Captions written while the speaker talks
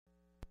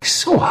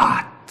So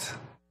hot.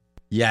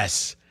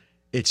 Yes,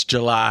 it's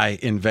July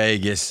in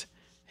Vegas.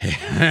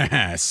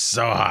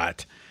 So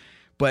hot.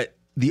 But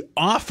the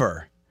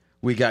offer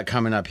we got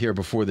coming up here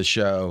before the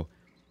show,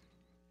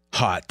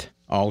 hot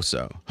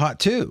also. Hot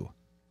too.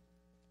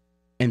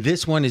 And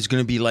this one is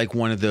going to be like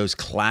one of those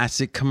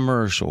classic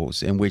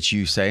commercials in which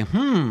you say,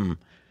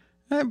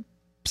 that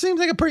seems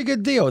like a pretty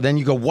good deal. Then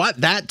you go,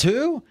 what, that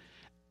too?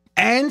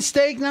 And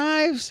steak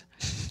knives?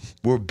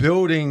 We're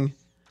building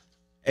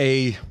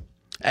an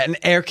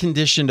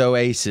air-conditioned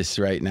oasis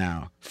right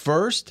now.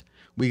 First,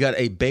 we got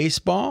a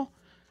baseball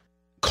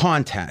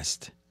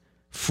contest.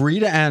 Free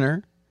to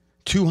enter.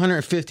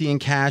 $250 in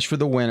cash for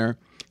the winner.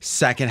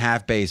 Second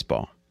half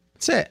baseball.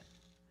 That's it.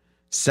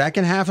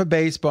 Second half of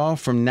baseball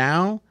from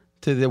now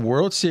to the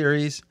World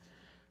Series.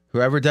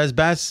 Whoever does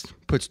best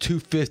puts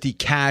 $250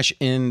 cash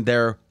in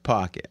their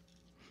pocket.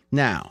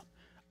 Now,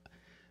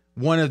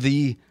 one of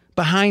the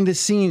behind the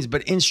scenes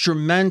but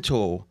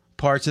instrumental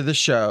parts of the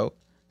show,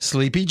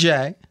 Sleepy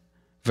J,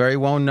 very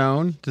well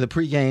known to the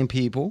pregame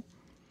people.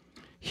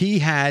 He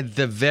had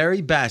the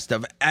very best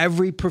of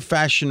every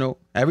professional,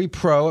 every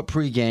pro at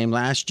pregame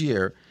last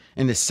year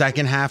in the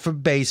second half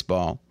of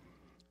baseball.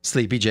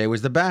 Sleepy J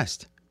was the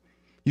best.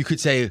 You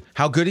could say,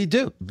 how good he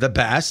do? The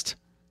best.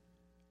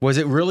 Was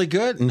it really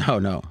good?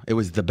 No. It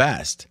was the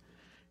best.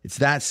 It's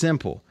that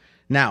simple.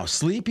 Now,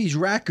 Sleepy's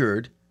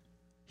record,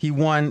 he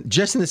won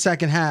just in the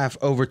second half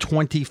over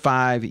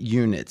 25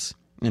 units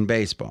in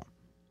baseball.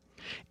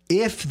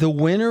 If the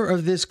winner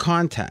of this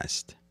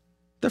contest,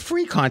 the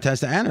free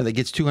contest to enter, that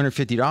gets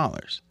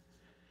 $250.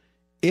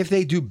 If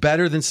they do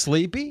better than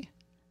Sleepy,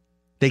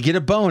 they get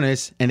a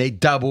bonus and they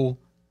double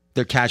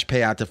their cash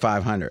payout to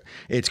 $500.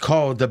 It's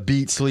called the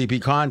Beat Sleepy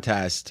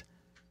contest.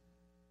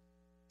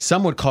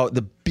 Some would call it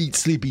the Beat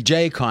Sleepy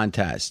J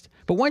contest.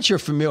 But once you're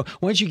familiar,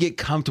 once you get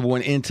comfortable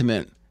and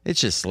intimate, it's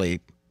just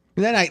sleep.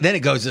 And then it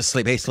goes to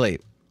sleep. Hey,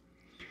 sleep.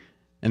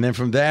 And then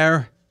from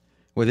there,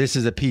 well, this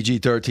is a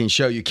PG-13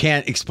 show. You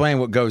can't explain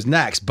what goes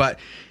next. But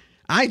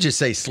I just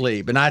say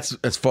sleep, and that's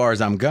as far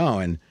as I'm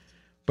going.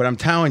 But I'm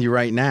telling you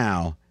right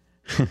now,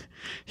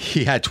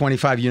 he had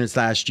 25 units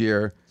last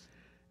year.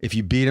 If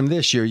you beat him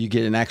this year, you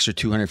get an extra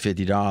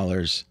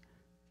 $250.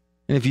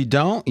 And if you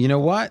don't, you know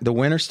what? The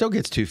winner still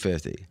gets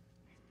 $250.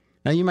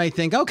 Now you might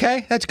think,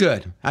 okay, that's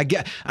good.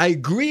 I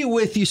agree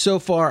with you so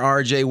far,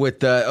 RJ, with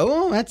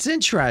the, that's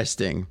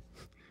interesting.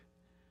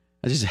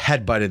 I just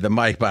headbutted the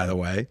mic, by the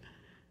way.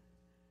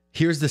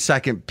 Here's the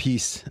second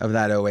piece of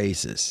that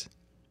oasis.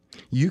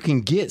 You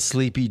can get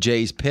Sleepy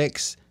J's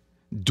picks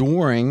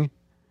during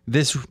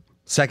this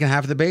second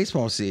half of the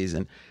baseball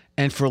season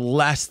and for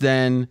less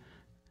than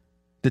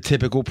the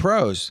typical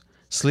pros.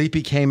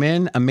 Sleepy came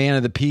in, a man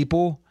of the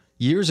people,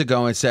 years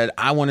ago and said,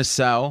 I want to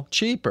sell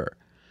cheaper.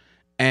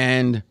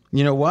 And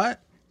you know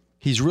what?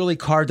 He's really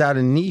carved out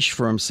a niche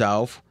for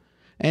himself,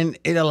 and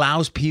it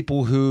allows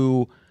people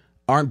who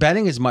aren't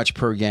betting as much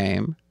per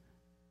game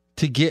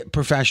to get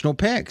professional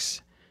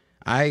picks.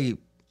 I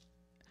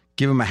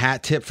give him a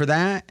hat tip for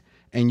that.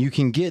 And you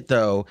can get,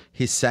 though,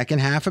 his second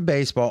half of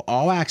baseball,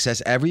 all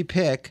access, every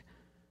pick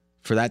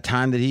for that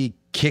time that he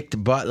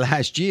kicked butt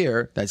last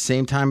year, that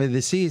same time of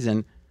the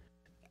season,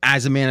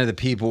 as a man of the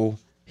people.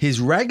 His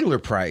regular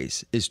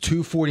price is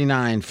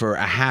 $249 for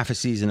a half a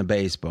season of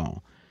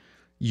baseball.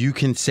 You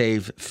can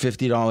save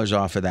 $50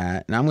 off of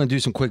that. And I'm going to do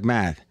some quick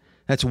math.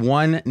 That's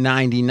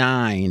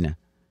 $199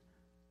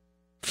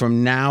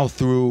 from now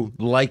through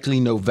likely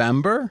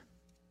November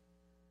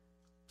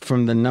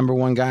from the number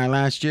one guy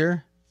last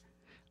year.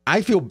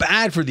 I feel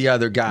bad for the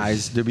other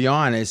guys, to be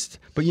honest.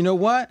 But you know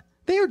what?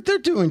 They're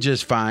doing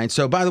just fine.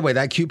 So, by the way,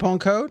 that coupon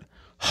code,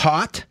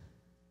 HOT,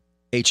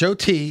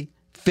 H-O-T,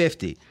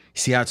 50.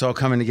 See how it's all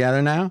coming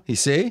together now? You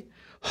see?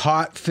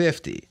 HOT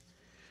 50.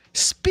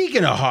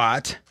 Speaking of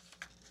hot,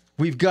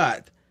 we've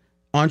got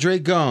Andre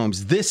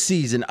Gomes this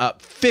season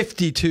up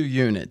 52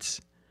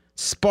 units.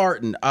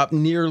 Spartan up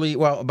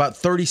about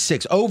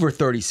 36, over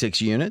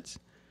 36 units.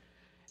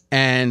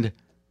 And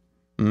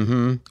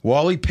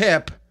Wally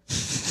Pipp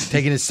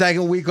taking his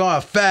second week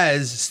off.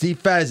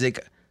 Steve Fezzik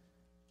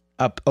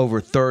up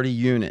over 30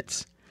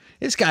 units.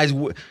 This guy's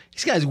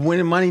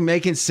winning money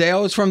making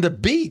sales from the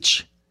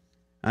beach.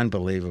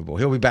 Unbelievable.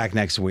 He'll be back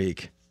next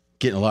week.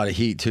 Getting a lot of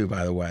heat, too,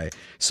 by the way.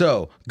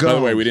 So, Gomes. By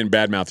the way, we didn't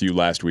badmouth you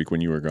last week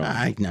when you were gone.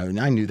 I know.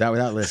 I knew that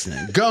without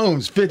listening.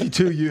 Gomes,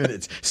 52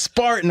 units.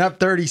 Spartan up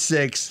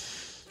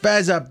 36.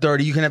 Fez up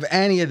 30. You can have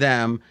any of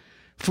them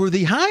for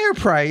the higher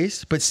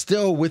price, but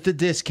still with the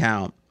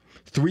discount,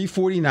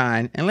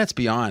 $349. And let's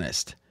be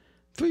honest,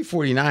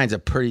 $349 is a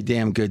pretty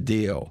damn good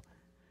deal.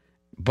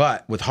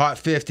 But with Hot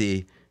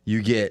 50,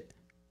 you get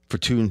for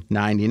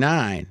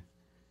 $299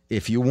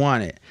 if you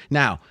want it.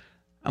 Now,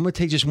 I'm going to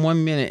take just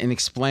 1 minute and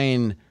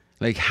explain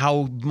like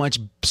how much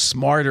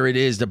smarter it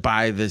is to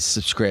buy the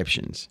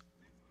subscriptions.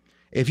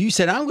 If you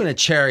said, I'm going to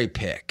cherry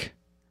pick,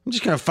 I'm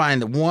just going to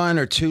find the one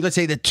or two, let's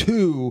say the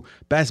two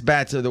best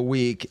bets of the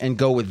week and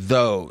go with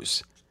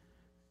those.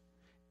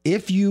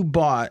 If you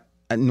bought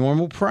at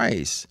normal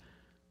price,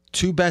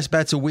 two best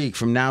bets a week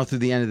from now through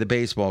the end of the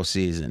baseball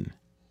season,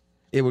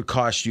 it would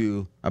cost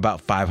you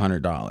about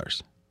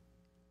 $500.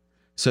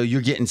 So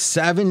you're getting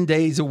 7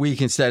 days a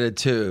week instead of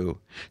 2.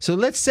 So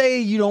let's say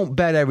you don't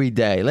bet every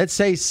day. Let's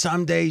say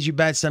some days you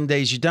bet, some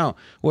days you don't.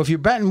 Well, if you're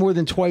betting more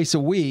than twice a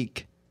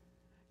week,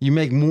 you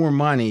make more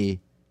money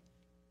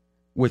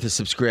with a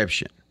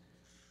subscription.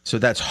 So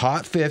that's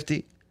Hot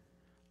 50.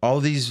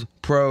 All these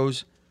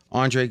pros,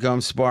 Andre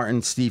Gomes,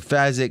 Spartan, Steve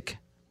Fezzik.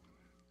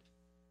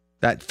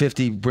 That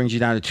 50 brings you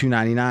down to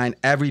 $299.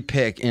 Every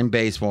pick in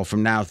baseball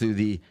from now through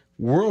the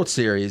World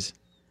Series.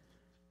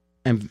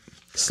 And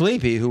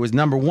Sleepy, who was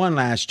number 1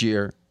 last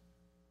year,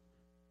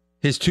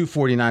 his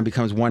 $249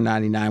 becomes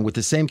 $199 with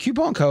the same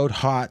coupon code,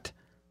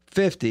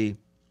 HOT50.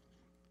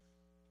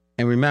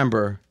 And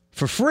remember,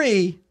 for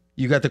free,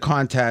 you got the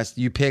contest.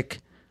 You pick,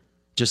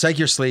 just like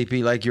you're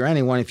Sleepy, like you're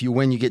anyone. If you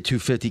win, you get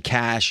 $250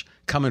 cash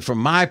coming from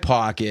my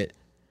pocket.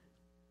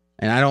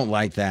 And I don't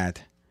like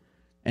that.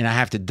 And I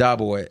have to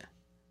double it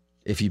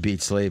if you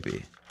beat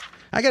Sleepy.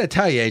 I got to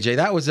tell you, AJ,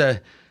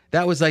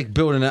 that was like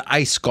building an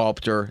ice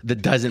sculptor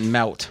that doesn't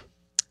melt.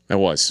 It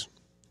was.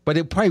 But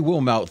it probably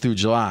will melt through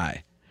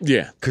July.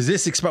 Yeah. Because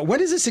this when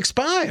does this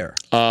expire?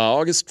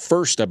 August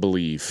 1st, I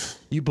believe.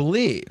 You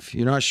believe?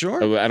 You're not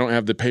sure? I don't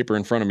have the paper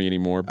in front of me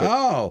anymore.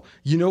 But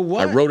you know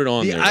what? I wrote it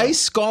on the there. The ice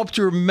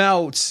sculptor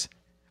melts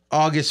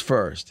August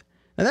 1st.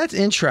 Now, that's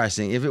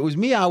interesting. If it was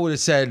me, I would have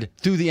said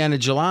through the end of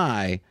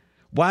July.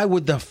 Why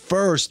would the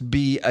first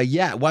be a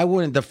yeah? Why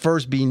wouldn't the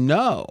first be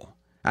no?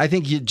 I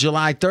think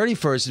July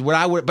 31st is what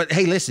I would. But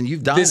hey, listen,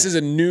 you've done this is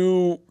a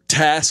new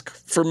task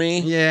for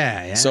me.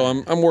 Yeah. So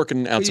I'm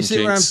working out some kinks. You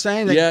see what I'm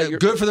saying?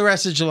 Good for the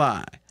rest of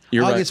July.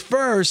 August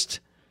 1st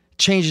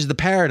changes the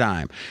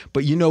paradigm.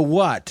 But you know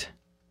what?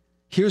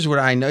 Here's what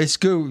I know. It's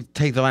good.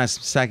 Take the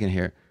last second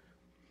here.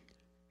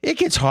 It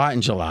gets hot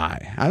in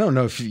July. I don't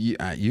know if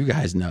you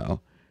guys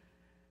know.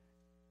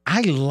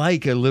 I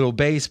like a little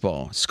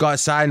baseball. Scott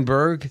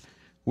Seidenberg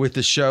with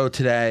the show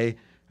today,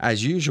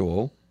 as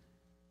usual.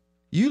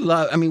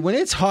 When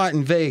it's hot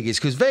in Vegas,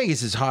 because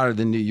Vegas is hotter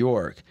than New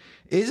York,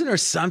 isn't there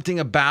something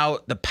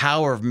about the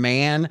power of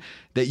man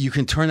that you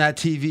can turn that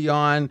TV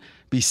on,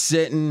 be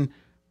sitting,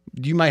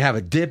 you might have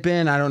a dip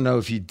in, I don't know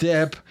if you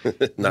dip,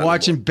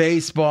 watching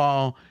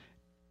baseball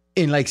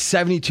in like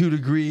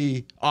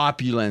 72-degree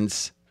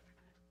opulence,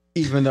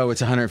 even though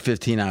it's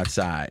 115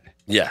 outside.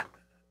 Yeah.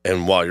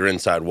 And while you're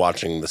inside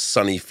watching the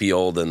sunny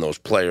field and those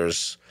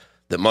players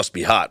that must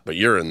be hot, but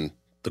you're in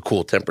the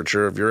cool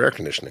temperature of your air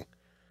conditioning.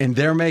 And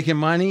they're making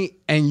money,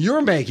 and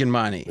you're making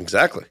money.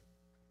 Exactly.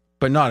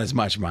 But not as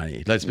much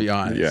money, let's be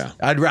honest. Yeah.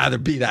 I'd rather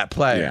be that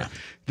player. Yeah.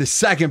 The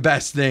second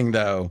best thing,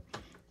 though,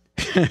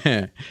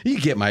 you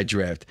get my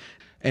drift.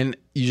 And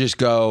you just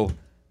go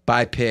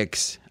buy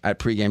picks at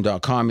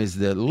pregame.com is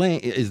the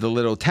link, is the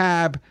little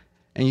tab,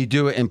 and you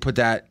do it and put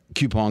that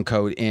coupon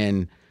code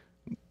in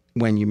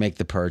when you make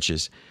the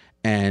purchase.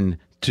 And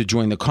to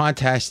join the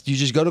contest, you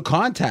just go to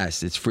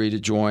contest. It's free to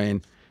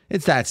join.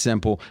 It's that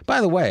simple.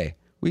 By the way,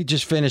 we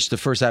just finished the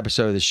first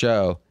episode of the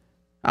show.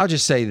 I'll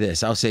just say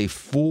this. I'll say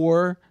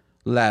 4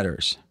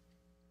 letters.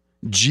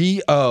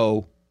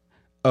 GOOD.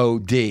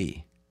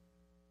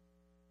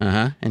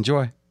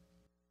 Enjoy.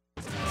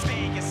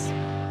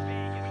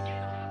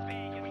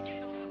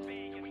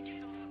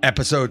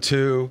 Episode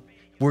 2.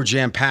 We're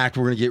jam-packed.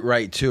 We're going to get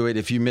right to it.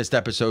 If you missed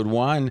episode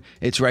 1,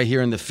 it's right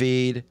here in the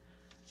feed.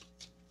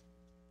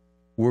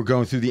 We're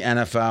going through the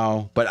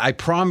NFL. But I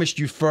promised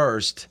you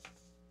first,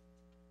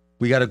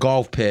 we got a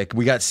golf pick.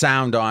 We got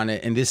sound on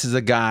it. And this is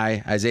a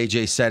guy, as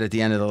AJ said at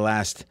the end of the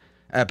last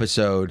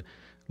episode,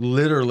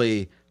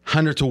 literally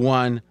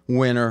 100-to-1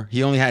 winner.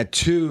 He only had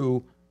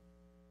 2.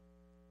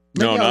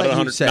 No, not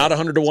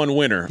 100-to-1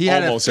 winner.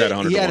 Almost had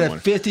 100-to-1 winner. He had a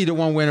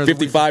 50-to-1 winner.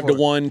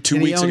 55-to-1 2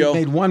 weeks ago.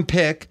 He made 1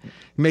 pick.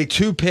 Made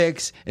 2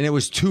 picks, and it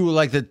was 2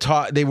 like the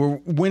top. They were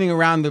winning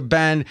around the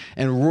bend,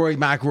 and Rory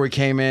McIlroy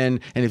came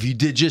in. And if you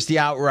did just the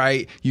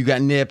outright, you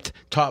got nipped.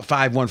 Top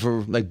 5 won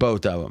for like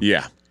both of them.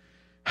 Yeah.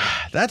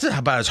 That's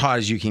about as hot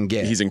as you can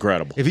get. He's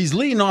incredible. If he's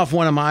leading off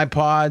one of my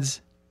pods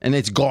and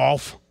it's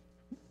golf,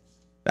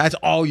 that's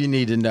all you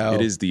need to know.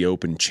 It is the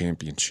Open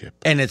Championship.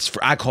 And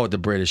I call it the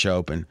British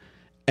Open.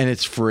 And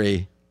it's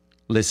free.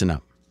 Listen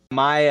up.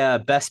 My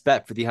best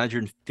bet for the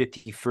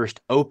 151st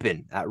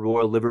Open at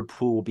Royal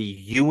Liverpool will be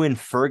Ewan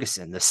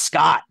Ferguson, the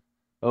Scot,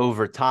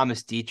 over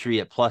Thomas Dietrich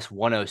at plus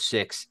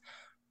 106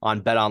 on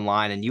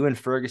BetOnline. And Ewan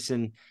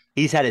Ferguson,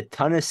 he's had a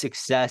ton of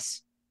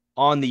success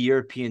on the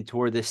European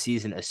Tour this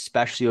season,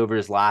 especially over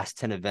his last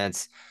 10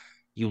 events.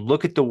 You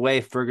look at the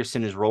way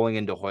Ferguson is rolling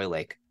into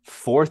Hoylake,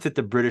 4th at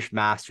the British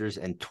Masters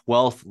and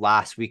 12th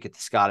last week at the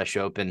Scottish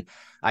Open.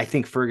 I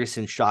think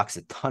Ferguson shocks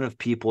a ton of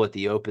people at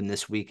the Open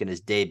this week in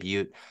his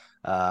debut.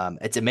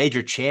 It's a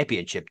major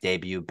championship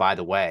debut, by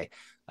the way.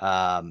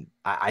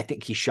 I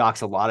think he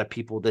shocks a lot of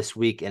people this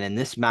week. And in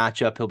this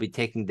matchup, he'll be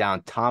taking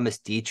down Thomas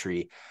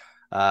Dietrich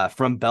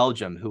from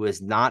Belgium, who has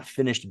not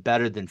finished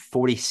better than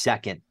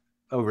 42nd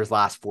over his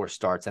last 4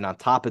 starts. And on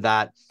top of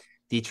that,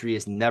 Dietrich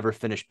has never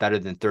finished better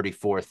than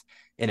 34th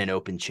in an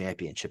Open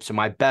championship. So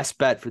my best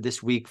bet for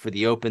this week for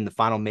the Open, the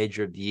final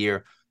major of the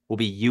year, will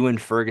be Ewan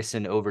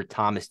Ferguson over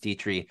Thomas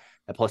Dietrich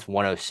at plus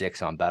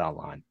 106 on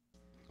BetOnline.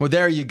 Well,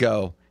 there you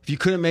go. If you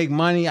couldn't make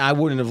money, I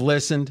wouldn't have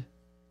listened.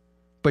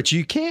 But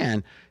you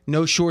can.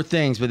 No sure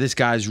things, but this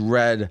guy's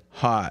red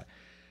hot.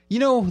 You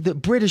know, the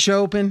British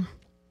Open,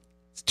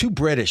 it's too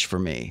British for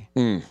me,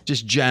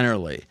 just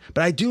generally.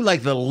 But I do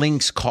like the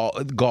links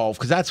golf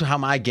because that's how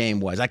my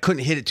game was. I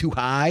couldn't hit it too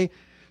high.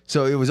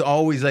 So it was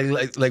always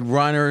like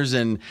runners.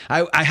 And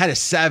I had a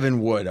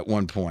 7-wood at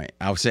one point.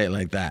 I'll say it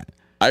like that.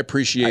 I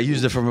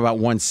used it from about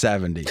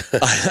 170.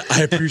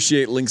 I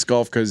appreciate links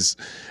golf because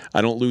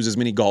I don't lose as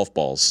many golf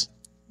balls.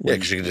 Yeah,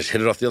 because you can just hit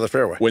it off the other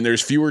fairway. When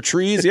there's fewer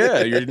trees,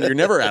 you're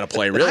never out of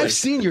play, really. I've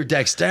seen your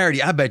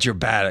dexterity. I bet you're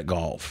bad at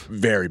golf.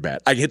 Very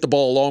bad. I can hit the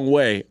ball a long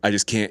way. I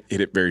just can't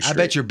hit it very straight. I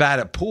bet you're bad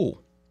at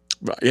pool.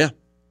 Yeah.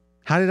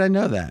 How did I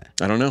know that?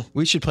 I don't know.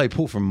 We should play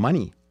pool for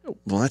money.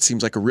 Well, that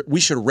seems like we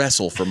should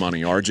wrestle for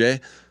money,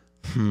 RJ.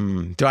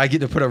 Do I get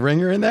to put a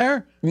ringer in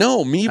there?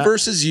 No, me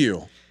versus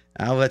you.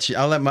 I'll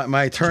let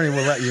my attorney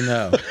will let you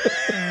know.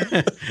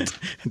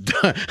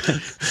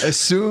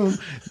 Assume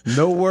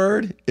no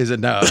word is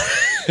enough.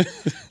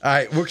 All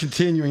right, we're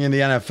continuing in the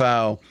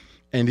NFL,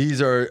 and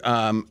these are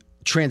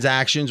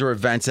transactions or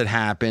events that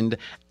happened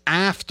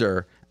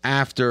after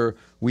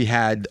we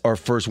had our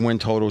first win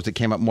totals that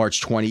came up March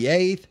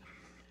 28th.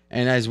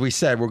 And as we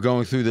said, we're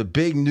going through the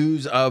big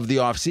news of the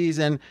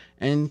offseason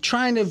and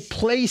trying to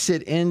place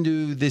it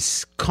into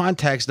this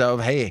context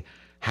of, hey,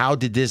 how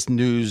did this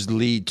news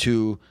lead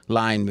to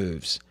line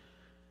moves?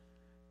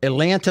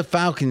 Atlanta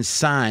Falcons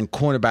signed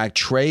cornerback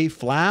Trey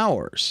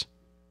Flowers.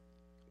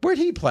 Where'd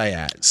he play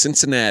at?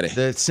 Cincinnati.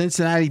 The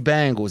Cincinnati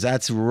Bengals.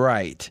 That's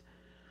right.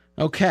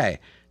 Okay.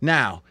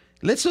 Now,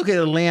 let's look at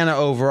Atlanta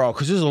overall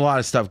because there's a lot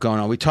of stuff going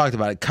on. We talked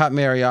about it. Cut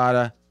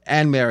Mariota.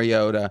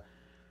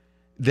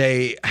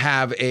 They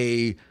have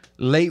a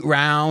late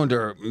round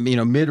or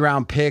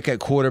mid-round pick at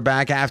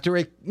quarterback after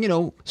a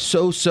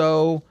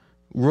so-so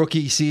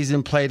rookie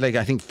season, played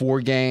I think 4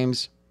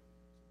 games.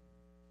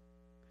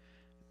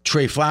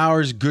 Trey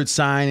Flowers, good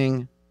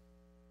signing.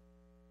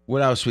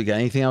 What else we got?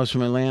 Anything else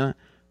from Atlanta?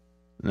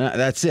 No,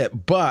 that's it.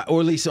 Or at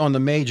least on the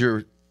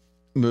major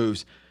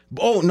moves.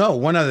 Oh, no,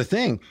 one other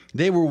thing.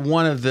 They were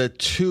one of the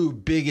 2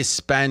 biggest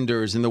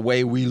spenders in the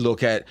way we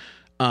look at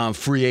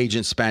free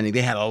agent spending.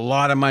 They had a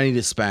lot of money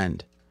to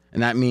spend,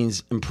 and that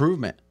means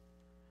improvement.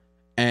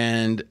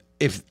 And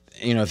if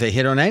they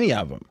hit on any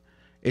of them,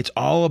 it's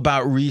all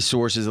about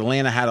resources.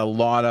 Atlanta had a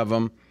lot of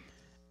them.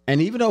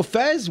 And even though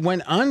Fez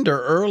went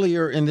under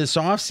earlier in this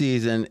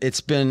offseason, it's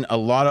been a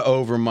lot of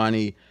over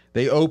money.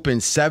 They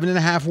opened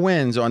 7.5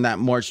 wins on that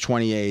March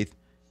 28th.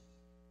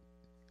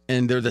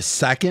 And they're the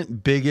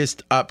second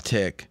biggest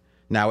uptick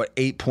now at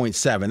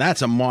 8.7.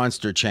 That's a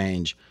monster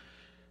change.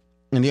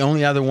 And the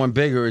only other one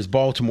bigger is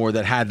Baltimore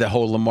that had the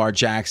whole Lamar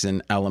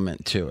Jackson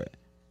element to it.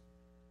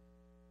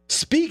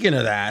 Speaking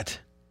of that,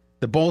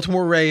 the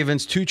Baltimore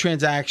Ravens, 2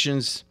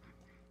 transactions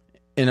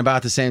in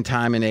about the same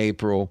time in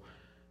April.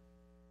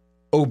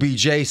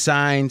 OBJ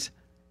signs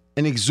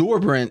an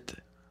exorbitant,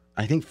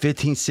 I think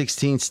 15,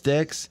 16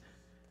 sticks.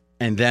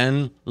 And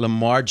then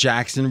Lamar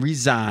Jackson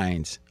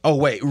resigns. Oh,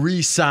 wait,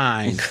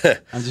 resigns.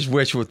 I'm just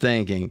wishful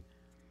thinking.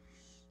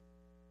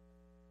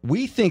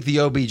 We think the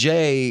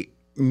OBJ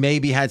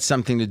maybe had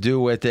something to do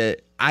with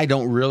it. I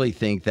don't really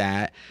think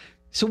that.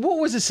 So what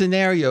was the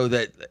scenario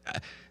that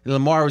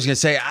Lamar was going to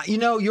say,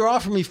 you're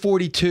offering me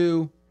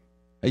 42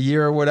 a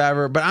year or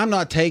whatever, but I'm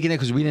not taking it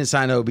because we didn't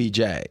sign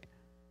OBJ.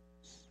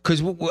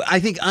 Because I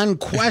think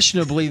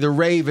unquestionably the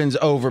Ravens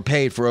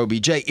overpaid for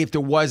OBJ if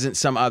there wasn't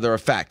some other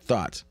effect.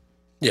 Thoughts?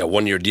 Yeah,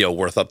 1-year deal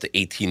worth up to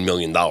 $18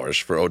 million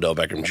for Odell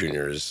Beckham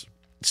Jr. is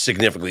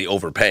significantly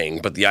overpaying.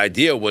 But the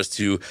idea was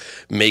to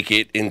make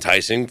it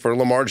enticing for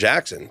Lamar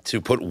Jackson, to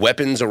put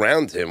weapons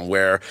around him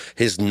where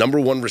his number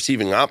 1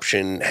 receiving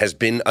option has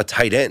been a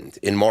tight end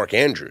in Mark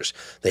Andrews.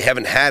 They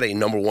haven't had a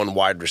number 1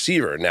 wide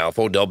receiver. Now, if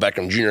Odell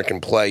Beckham Jr.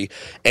 can play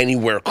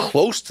anywhere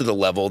close to the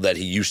level that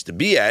he used to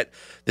be at,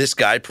 this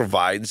guy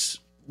provides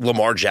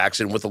Lamar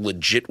Jackson with a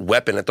legit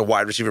weapon at the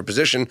wide receiver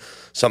position,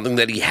 something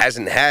that he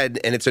hasn't had,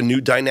 and it's a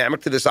new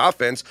dynamic to this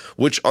offense,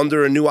 which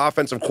under a new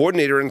offensive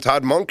coordinator in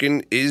Todd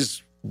Monken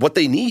is what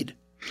they need.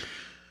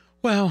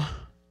 Well,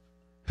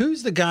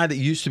 who's the guy that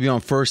used to be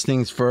on First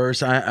Things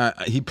First?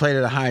 He played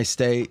at Ohio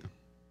State.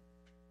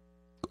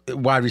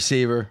 Wide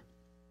receiver.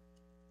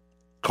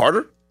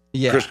 Carter?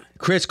 Yeah,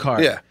 Chris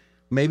Carter. Yeah.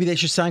 Maybe they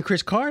should sign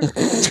Chris Carter.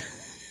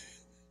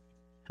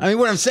 I mean,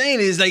 what I'm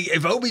saying is,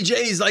 if OBJ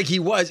is like he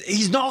was,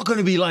 he's not going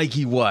to be like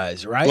he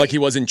was, right? Like he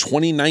was in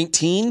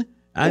 2019?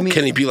 Can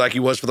he be like he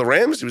was for the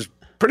Rams? He was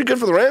pretty good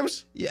for the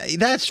Rams. Yeah,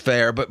 that's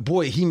fair. But,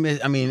 boy, you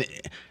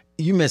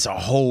miss a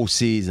whole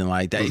season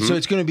like that. Mm-hmm. So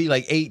it's going to be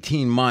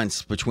 18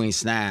 months between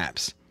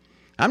snaps.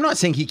 I'm not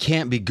saying he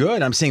can't be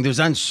good. I'm saying there's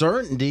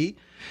uncertainty.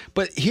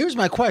 But here's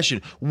my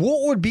question.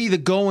 What would be the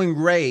going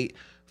rate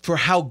for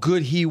how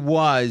good he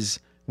was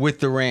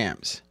with the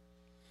Rams?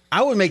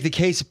 I would make the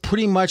case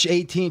pretty much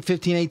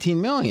 15, 18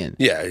 million.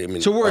 Yeah.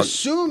 So we're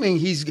assuming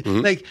he's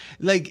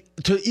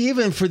to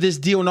even for this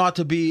deal not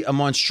to be a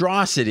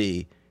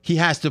monstrosity, he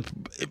has to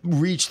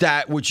reach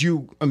that which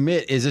you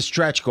admit is a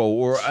stretch goal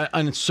or an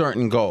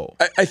uncertain goal.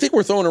 I think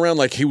we're throwing around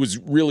like he was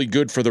really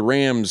good for the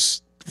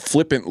Rams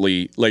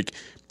flippantly. Like,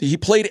 he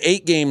played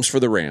 8 games for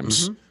the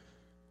Rams.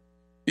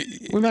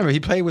 Mm-hmm. Remember, he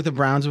played with the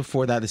Browns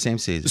before that the same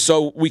season.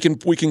 So we can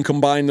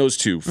combine those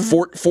two.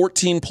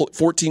 Mm-hmm.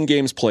 14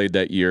 games played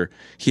that year.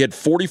 He had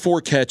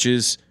 44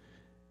 catches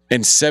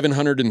and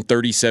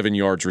 737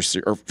 yards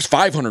or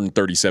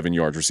 537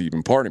 yards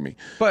receiving, pardon me.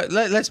 But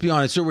let's be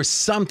honest, there was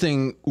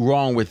something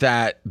wrong with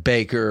that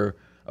Baker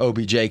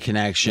OBJ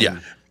connection. Yeah.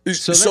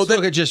 So let's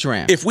look at just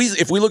Rams. If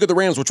we look at the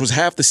Rams, which was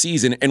half the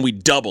season, and we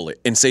double it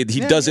and say that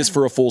he does this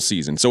for a full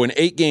season. So in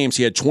 8 games,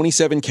 he had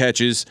 27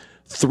 catches,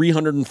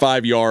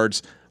 305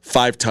 yards,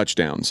 5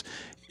 touchdowns.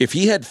 If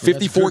he had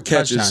 54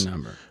 catches,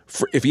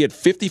 if he had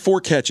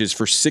 54 catches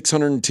for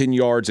 610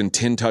 yards and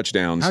 10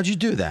 touchdowns, how'd you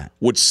do that?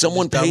 Would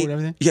someone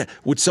pay? Yeah,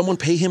 would someone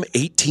pay him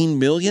 $18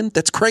 million?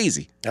 That's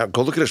crazy. Now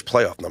go look at his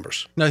playoff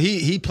numbers. No,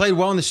 he played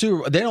well in the Super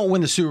Bowl. They don't win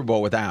the Super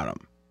Bowl without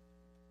him.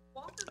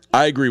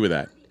 I agree with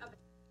that.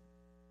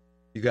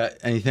 You got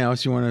anything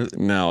else you want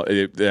to? No,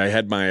 I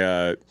had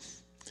my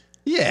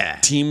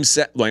team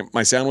set. Like,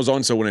 my sound was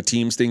on, so when a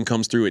Teams thing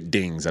comes through, it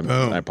dings.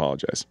 I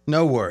apologize.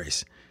 No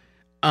worries.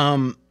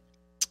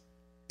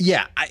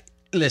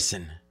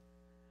 Listen.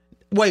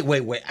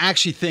 Wait.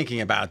 Actually thinking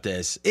about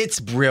this, it's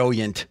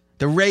brilliant.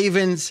 The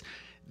Ravens,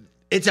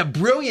 it's a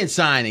brilliant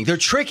signing. They're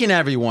tricking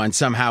everyone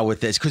somehow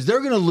with this because they're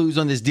going to lose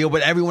on this deal,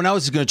 but everyone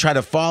else is going to try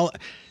to follow.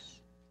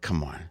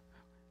 Come on.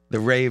 The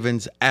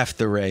Ravens, F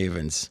the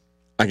Ravens.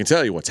 I can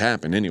tell you what's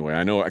happened anyway.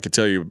 I could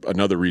tell you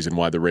another reason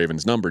why the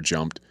Ravens number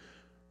jumped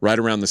right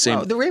around the same.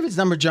 Well, the Ravens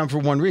number jumped for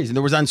one reason.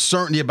 There was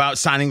uncertainty about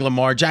signing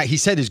Lamar Jackson. He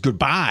said his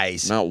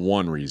goodbyes. Not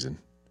one reason.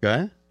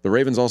 Okay. The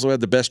Ravens also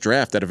had the best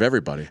draft out of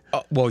everybody.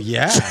 Well,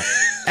 yeah.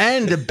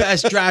 And the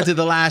best draft of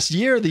the last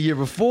year, the year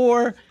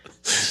before.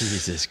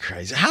 Jesus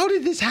Christ. How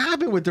did this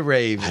happen with the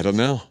Ravens? I don't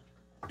know.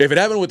 If it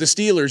happened with the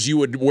Steelers, you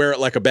would wear it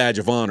like a badge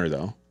of honor,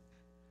 though.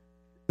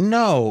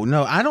 No.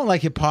 I don't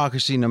like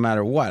hypocrisy no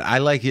matter what. I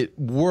like it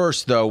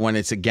worse, though, when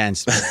it's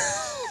against me.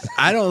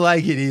 I don't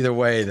like it either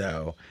way,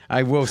 though.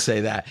 I will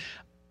say that.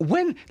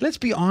 Let's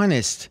be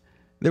honest,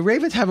 the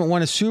Ravens haven't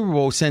won a Super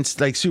Bowl since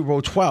like Super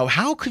Bowl 12.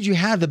 How could you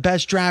have the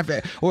best draft,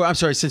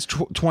 since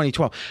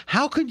 2012?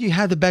 How could you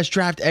have the best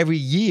draft every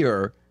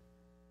year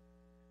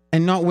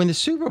and not win the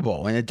Super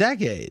Bowl in a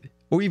decade?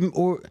 Or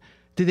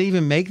did they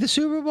even make the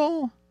Super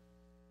Bowl?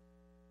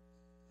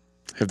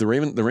 Have the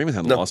Ravens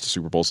haven't lost a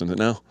Super Bowl since it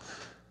now?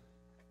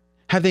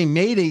 Have they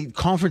made a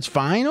conference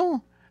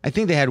final? I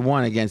think they had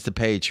one against the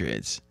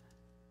Patriots.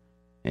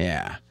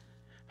 Yeah.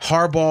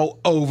 Harbaugh,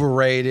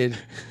 overrated.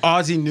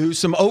 Ozzie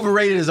Newsome,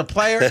 overrated as a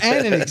player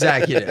and an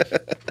executive.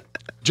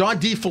 John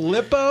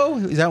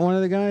DeFilippo, is that one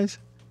of the guys?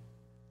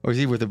 Or is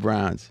he with the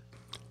Browns?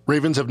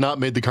 Ravens have not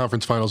made the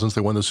conference final since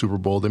they won the Super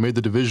Bowl. They made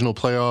the divisional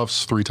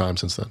playoffs 3 times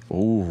since then.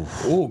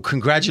 Ooh,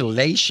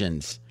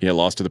 congratulations. Yeah,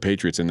 lost to the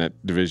Patriots in that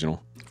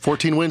divisional.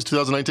 14 wins,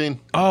 2019.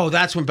 Oh,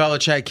 that's when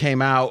Belichick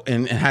came out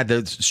and had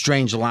the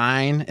strange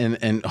line,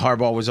 and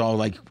Harbaugh was all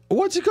like,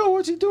 what's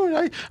he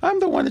doing? I'm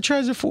the one that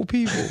tries to fool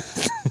people.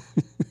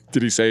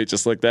 Did he say it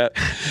just like that?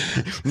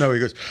 No, he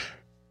goes,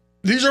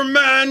 these are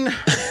men.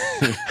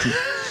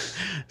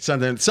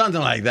 something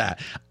like that.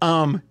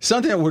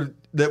 Something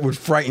that would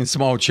frighten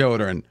small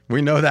children.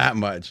 We know that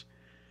much.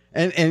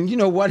 And you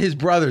know what? His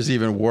brother's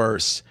even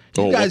worse.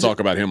 We'll talk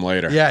about him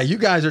later. Yeah, you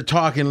guys are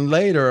talking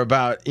later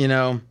about,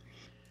 I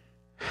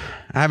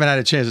haven't had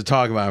a chance to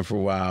talk about him for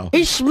a while.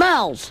 He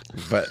smells.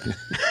 But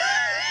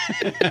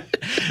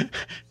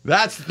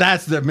that's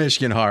the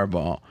Michigan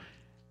Harbaugh.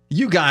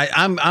 You guys,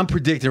 I'm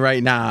predicting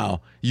right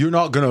now, you're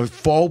not going to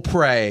fall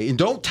prey. And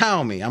don't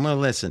tell me. I'm going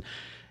to listen.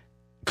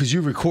 Because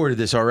you recorded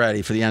this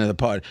already for the end of the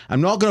pod.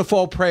 I'm not going to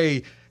fall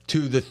prey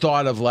to the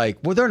thought of like,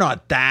 well, they're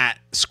not that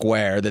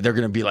square that they're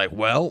going to be like,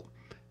 well,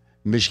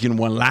 Michigan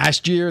won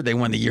last year. They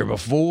won the year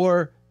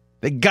before.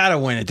 They got to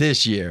win it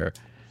this year.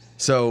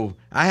 So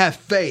I have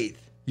faith.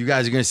 You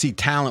guys are going to see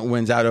talent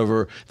wins out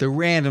over the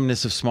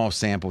randomness of small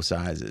sample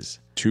sizes.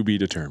 To be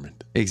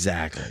determined.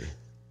 Exactly.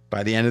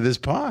 By the end of this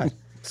pod.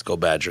 Let's go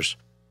Badgers.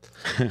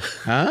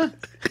 Huh?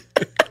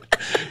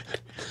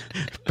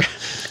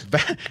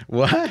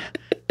 What?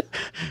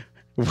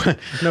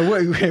 No,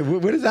 wait,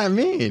 what does that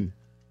mean?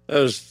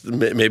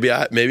 Maybe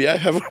I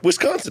have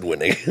Wisconsin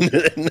winning.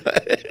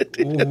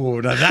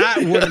 Ooh, now that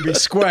wouldn't be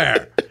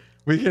square.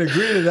 We can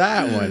agree to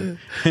that one.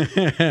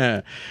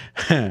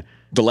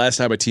 The last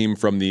time a team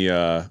from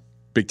the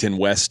Big Ten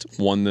West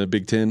won the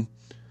Big Ten,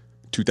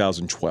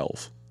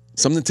 2012.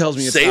 Something tells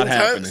me it's not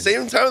happening.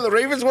 Same time the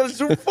Ravens won a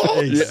Super Bowl?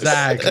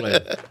 Exactly.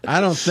 I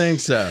don't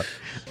think so.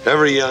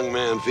 Every young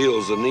man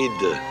feels the need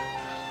to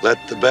let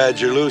the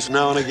badger loose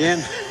now and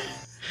again.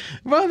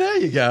 Well, there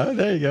you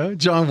go.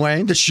 John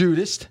Wayne, the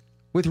shootist,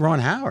 with Ron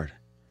Howard.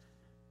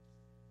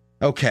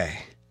 Okay,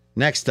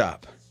 next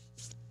up.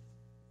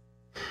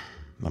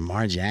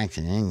 Lamar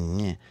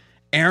Jackson.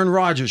 Aaron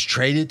Rodgers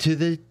traded to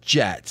the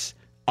Jets.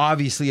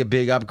 Obviously a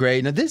big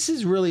upgrade. Now, this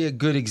is really a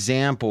good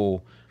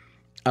example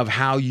of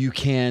how you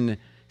can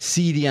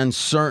see the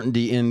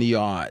uncertainty in the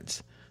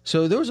odds.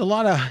 So there was a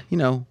lot of,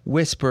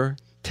 whisper,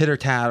 titter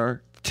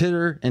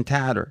and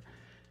tatter,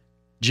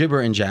 gibber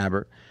and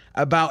jabber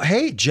about,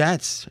 hey,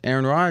 Jets,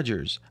 Aaron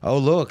Rodgers. Oh,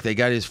 look, they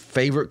got his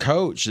favorite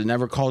coach that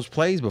never calls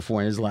plays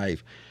before in his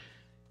life.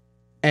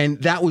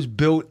 And that was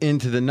built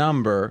into the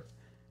number.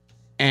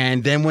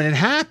 And then when it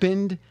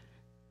happened,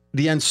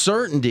 the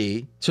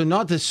uncertainty, so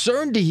not the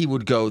certainty he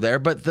would go there,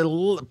 but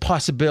the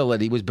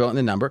possibility was built in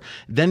the number.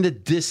 Then the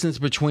distance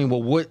between,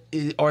 what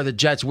are the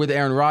Jets with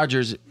Aaron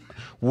Rodgers?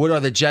 What are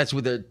the Jets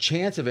with a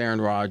chance of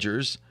Aaron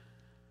Rodgers?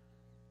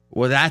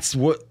 Well, that's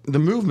what the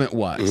movement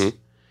was. Mm-hmm.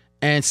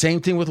 And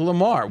same thing with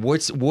Lamar.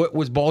 What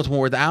was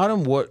Baltimore without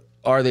him? What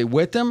are they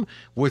with him?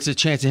 What's the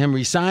chance of him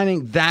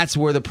re-signing? That's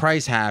where the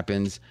price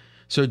happens.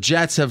 So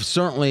Jets have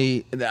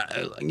certainly,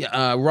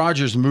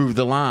 Rodgers moved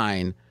the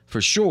line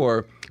for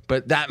sure,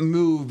 but that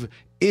move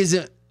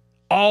isn't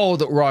all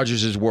that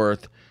Rodgers is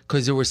worth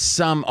because there was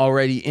some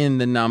already in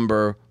the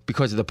number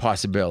because of the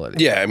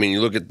possibility. Yeah, I mean,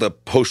 you look at the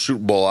post-Super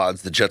Bowl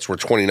odds, the Jets were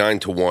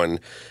 29-1,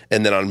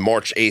 and then on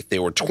March 8th, they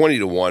were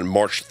 20-1.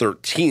 March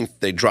 13th,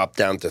 they dropped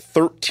down to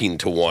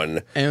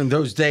 13-1. And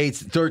those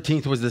dates,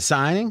 13th was the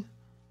signing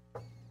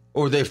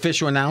or the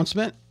official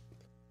announcement?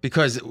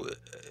 Because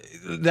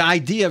the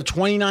idea of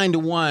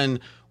 29-1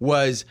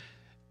 was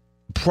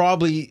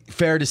probably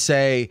fair to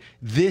say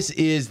this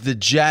is the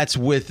Jets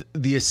with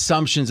the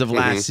assumptions of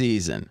last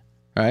season,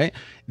 right?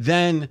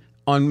 Then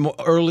on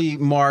early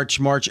March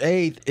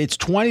 8th, it's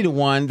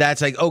 20-1.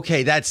 That's like,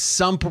 okay, that's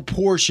some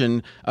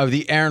proportion of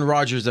the Aaron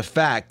Rodgers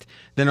effect.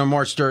 Then on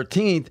March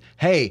 13th,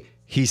 hey,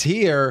 he's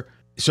here.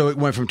 So it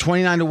went from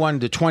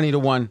 29-1 to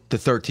 20-1 to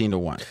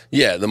 13-1.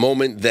 Yeah, the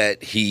moment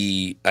that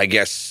he, I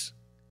guess,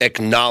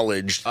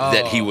 acknowledged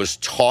that he was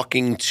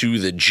talking to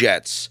the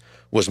Jets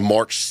was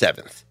March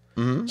 7th.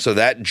 Mm-hmm. So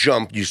that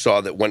jump you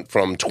saw that went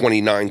from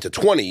 29 to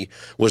 20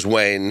 was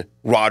when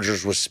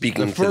Rodgers was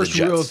speaking to the Jets. The first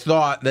real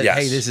thought that,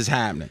 hey, this is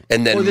happening.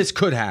 And then, or this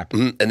could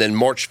happen. And then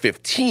March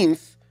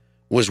 15th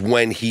was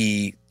when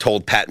he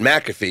told Pat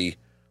McAfee,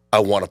 I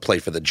want to play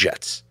for the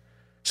Jets.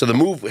 So the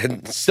move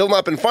had still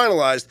not been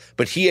finalized,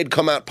 but he had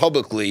come out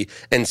publicly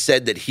and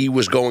said that he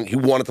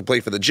wanted to play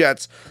for the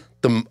Jets.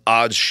 The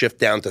odds shift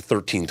down to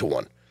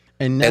 13-1.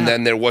 And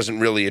then there wasn't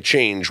really a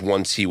change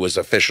once he was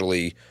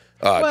officially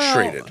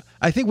traded.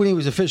 I think when he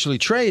was officially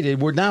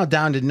traded, we're now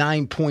down to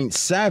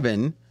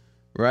 9.7,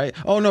 right?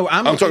 Oh, no,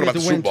 I'm talking about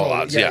the Super win Bowl total.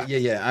 odds,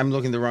 Yeah, I'm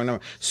looking at the wrong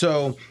number.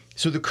 So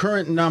the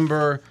current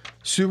number,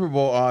 Super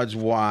Bowl odds,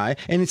 why?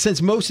 And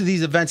since most of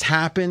these events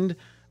happened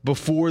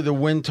before the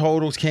win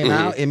totals came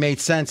out, it made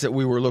sense that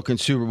we were looking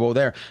Super Bowl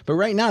there. But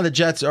right now, the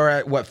Jets are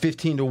at,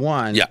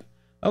 15-1? Yeah.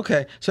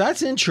 Okay, so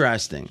that's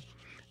interesting.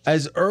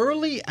 As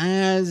early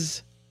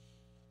as...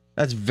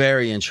 That's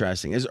very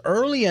interesting. As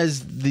early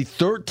as the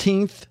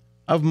 13th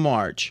of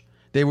March,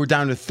 they were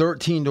down to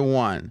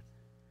 13-1.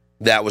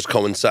 That was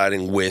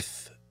coinciding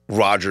with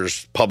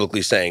Rodgers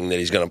publicly saying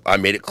that I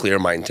made it clear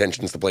my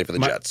intention is to play for the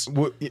Jets.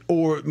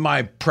 Or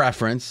my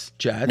preference,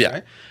 Jets,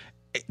 right?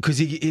 Because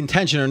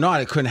intention or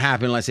not, it couldn't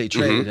happen unless they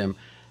traded him.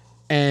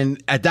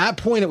 And at that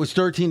point, it was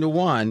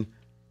 13-1,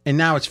 and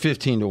now it's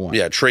 15-1.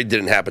 Yeah, trade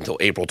didn't happen until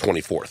April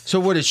 24th. So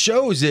what it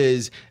shows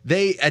is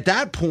at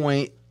that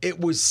point, it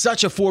was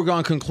such a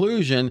foregone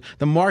conclusion.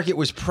 The market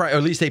was, or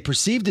at least they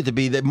perceived it to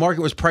be, the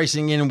market was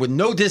pricing in with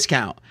no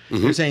discount.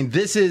 They're saying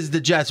this is the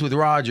Jets with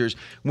Rodgers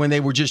when they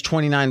were just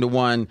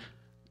 29-1,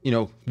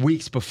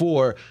 weeks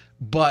before.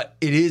 But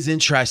it is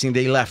interesting.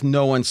 They left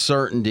no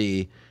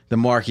uncertainty, the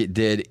market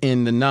did,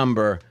 in the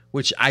number,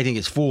 which I think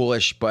is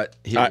foolish, but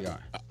here we are.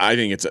 I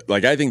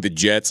think the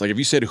Jets, if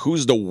you said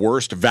who's the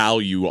worst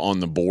value on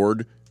the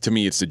board, to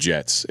me it's the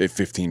Jets at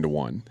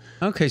 15-1.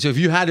 Okay, so if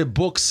you had to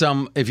book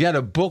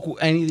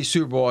any of these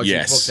Super Bowl odds, you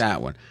book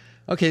that one.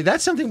 Okay,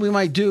 that's something we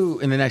might do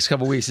in the next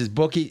couple of weeks is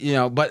book,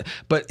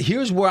 but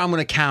here's where I'm going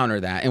to counter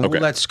that, and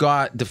we'll let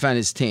Scott defend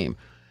his team.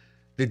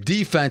 The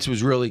defense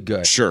was really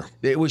good. Sure.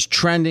 It was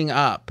trending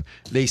up.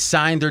 They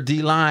signed their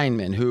D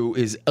lineman, who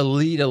is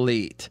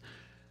elite.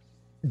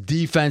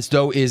 Defense,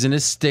 though, isn't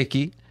as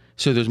sticky,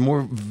 so there's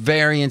more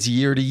variance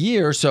year to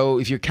year. So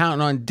if you're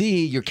counting on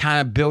D, you're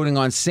kind of building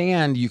on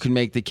sand. You can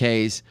make the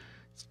case.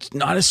 It's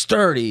not as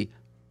sturdy.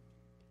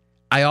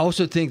 I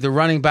also think the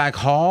running back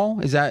Hall,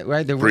 is that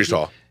right? Breece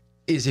Hall.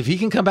 Is if he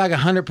can come back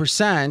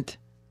 100%,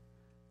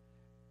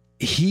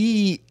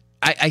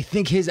 I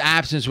think his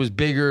absence was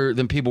bigger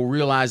than people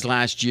realized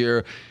last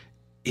year.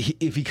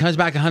 If he comes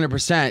back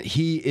 100%,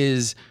 he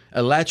is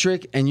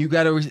electric, and you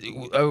got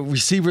a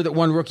receiver that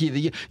won Rookie of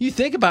the Year. You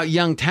think about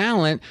young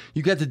talent,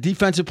 you got the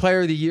Defensive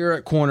Player of the Year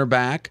at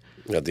cornerback.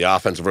 You got the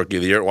Offensive Rookie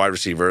of the Year at wide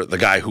receiver, the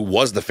guy who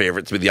was the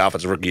favorite to be the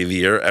Offensive Rookie of the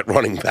Year at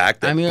running back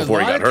before he got hurt. There's a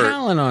lot of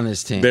talent on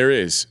this team. There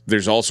is.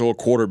 There's also a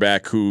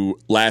quarterback who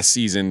last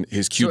season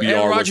his QBR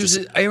Aaron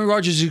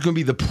Rodgers is going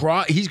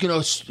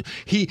to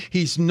be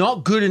he's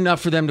not good enough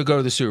for them to go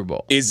to the Super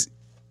Bowl.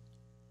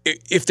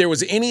 If there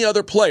was any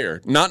other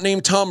player, not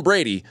named Tom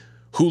Brady,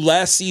 who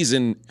last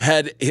season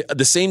had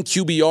the same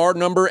QBR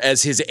number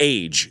as his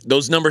age,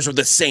 those numbers are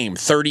the same,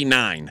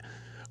 39.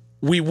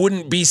 we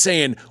wouldn't be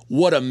saying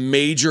what a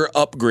major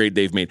upgrade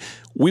they've made.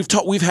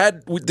 We've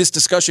had this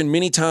discussion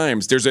many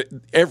times.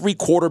 Every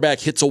quarterback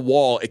hits a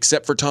wall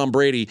except for Tom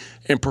Brady,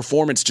 and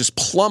performance just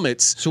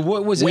plummets. So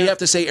what was we have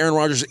to say Aaron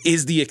Rodgers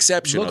is the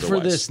exception. Look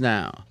otherwise. for this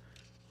now.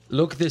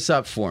 Look this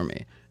up for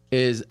me.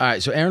 All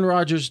right? So Aaron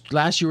Rodgers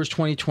last year was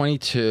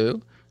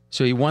 2022.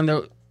 So he won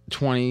the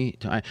 20.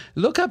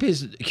 Look up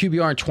his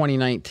QBR in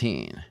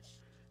 2019,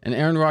 and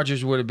Aaron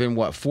Rodgers would have been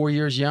what, 4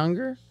 years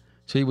younger?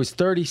 So he was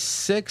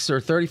 36 or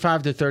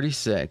 35 to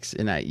 36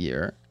 in that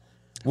year.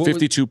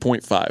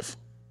 52.5.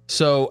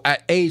 So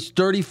at age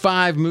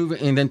 35, moving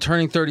and then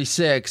turning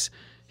 36,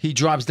 he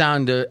drops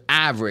down to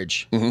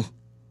average. Mm-hmm.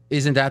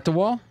 Isn't that the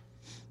wall?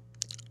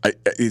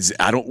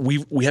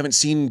 We haven't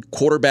seen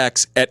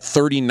quarterbacks at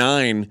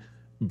 39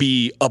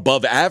 be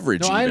above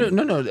average.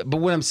 No. But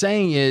what I'm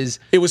saying is,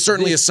 it was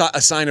certainly a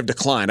sign of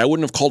decline. I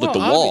wouldn't have called it the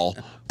wall,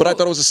 but I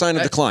thought it was a sign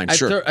of decline.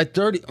 Sure. At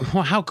 30,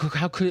 well, how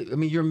could it? I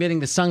mean, you're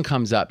admitting the sun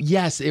comes up.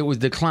 Yes, it was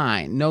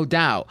decline, no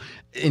doubt,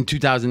 in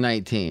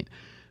 2019.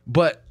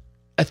 But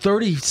a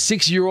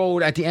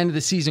 36-year-old at the end of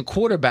the season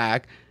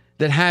quarterback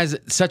that has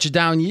such a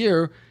down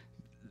year,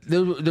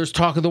 there's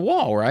talk of the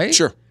wall, right?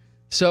 Sure.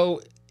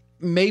 So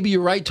maybe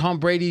you're right. Tom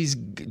Brady's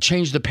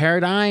changed the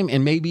paradigm,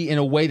 and maybe in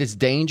a way that's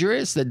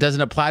dangerous, that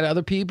doesn't apply to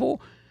other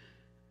people.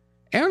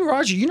 Aaron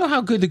Rodgers, you know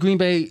how good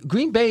the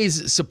Green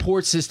Bay's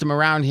support system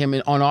around him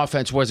on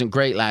offense wasn't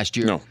great last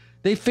year. No.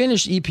 They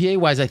finished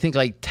EPA-wise, I think,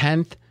 like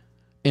 10th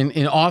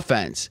in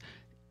offense.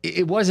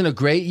 It wasn't a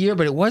great year,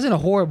 but it wasn't a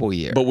horrible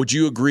year. But would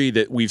you agree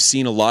that we've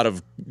seen a lot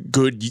of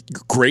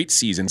great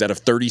seasons out of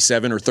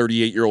 37 or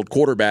 38-year-old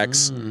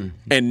quarterbacks,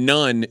 and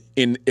none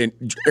in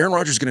Aaron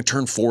Rodgers is going to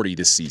turn 40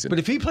 this season. But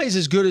if he plays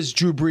as good as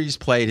Drew Brees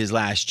played his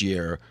last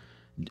year,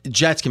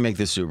 Jets can make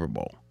the Super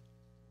Bowl.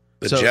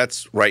 The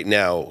Jets right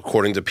now,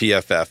 according to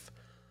PFF,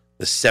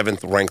 the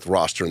 7th-ranked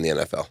roster in the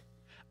NFL.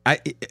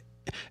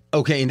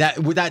 Okay, and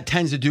what that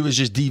tends to do is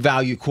just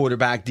devalue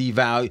quarterback,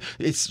 devalue.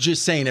 It's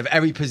just saying if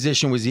every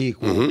position was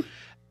equal. Mm-hmm.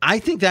 I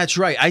think that's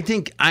right. I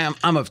think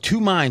I'm of two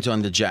minds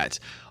on the Jets.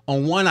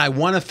 On one, I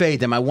want to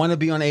fade them. I want to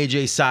be on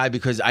AJ's side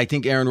because I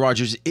think Aaron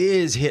Rodgers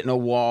is hitting a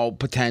wall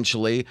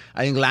potentially.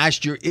 I think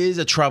last year is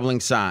a troubling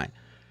sign.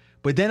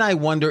 But then I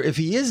wonder if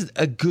he is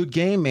a good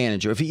game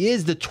manager, if he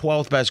is the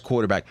 12th best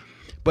quarterback,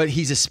 but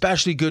he's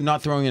especially good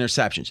not throwing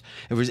interceptions.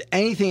 If there's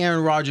anything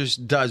Aaron Rodgers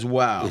does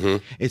well,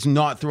 it's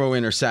not throw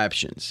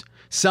interceptions.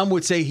 Some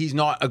would say he's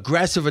not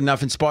aggressive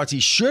enough in spots he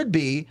should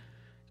be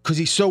because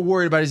he's so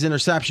worried about his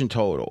interception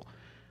total.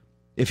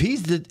 If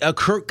he's a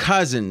Kirk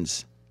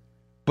Cousins,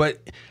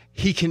 but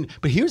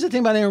here's the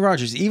thing about Aaron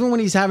Rodgers. Even when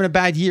he's having a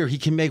bad year, he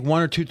can make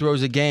 1 or 2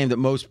 throws a game that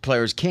most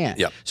players can't.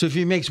 Yep. So if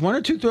he makes 1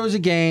 or 2 throws a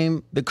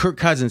game that Kirk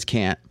Cousins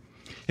can't,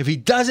 if he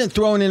doesn't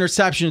throw an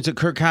interceptions that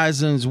Kirk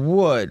Cousins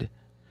would,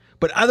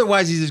 but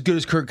otherwise, he's as good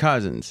as Kirk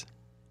Cousins,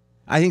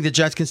 I think the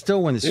Jets can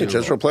still win the Super Bowl.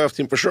 Jets are a playoff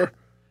team for sure.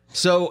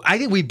 So I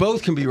think we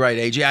both can be right,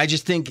 AJ. I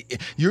just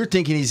think you're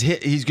thinking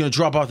he's going to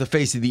drop off the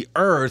face of the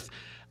earth.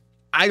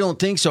 I don't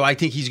think so. I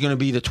think he's going to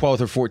be the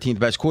 12th or 14th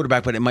best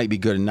quarterback, but it might be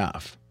good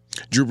enough.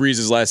 Drew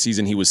Brees' last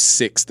season, he was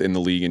 6th in the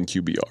league in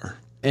QBR.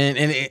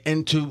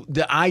 And to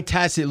the eye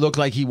test, it looked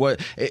like he was.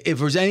 If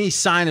there's any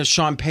sign of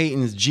Sean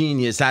Payton's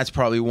genius, that's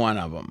probably one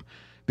of them.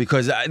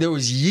 Because there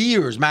was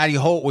years Matty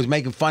Holt was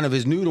making fun of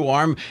his noodle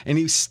arm, and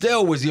he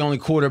still was the only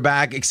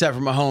quarterback, except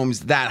for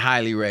Mahomes, that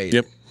highly rated.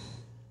 Yep.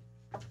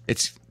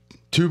 It's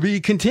to be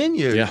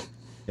continued. Yeah.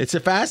 It's a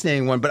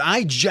fascinating one. But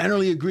I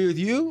generally agree with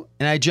you,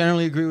 and I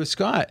generally agree with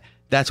Scott.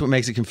 That's what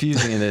makes it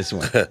confusing in this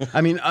one.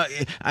 I mean, I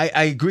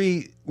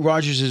agree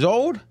Rodgers is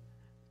old,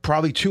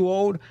 probably too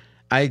old.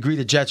 I agree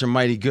the Jets are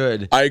mighty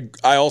good. I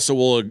also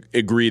will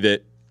agree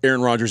that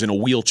Aaron Rodgers in a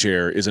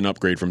wheelchair is an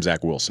upgrade from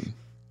Zach Wilson.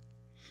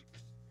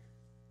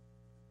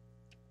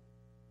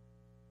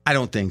 I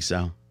don't think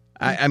so.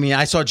 I mean,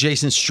 I saw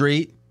Jason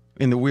Street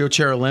in the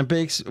wheelchair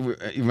Olympics. You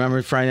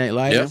remember Friday Night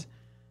Lights? Yeah.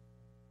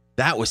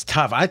 That was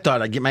tough. I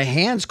thought I'd get my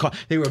hands caught.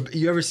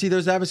 You ever see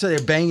those episodes?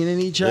 They're banging in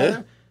each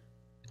other.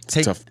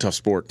 It's a tough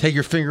sport. Take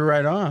your finger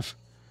right off.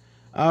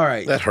 All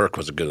right. That Herc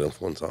was a good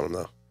influence on him,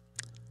 though.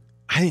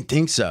 I didn't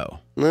think so.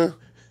 No,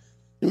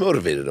 you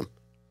motivated him.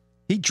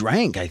 He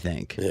drank, I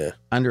think. Yeah.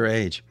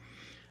 Underage.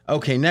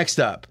 Okay, next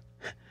up.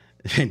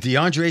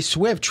 DeAndre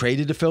Swift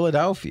traded to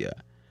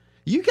Philadelphia.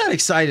 You got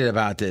excited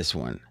about this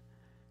one.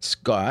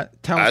 Scott,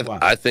 tell me why.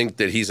 I think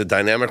that he's a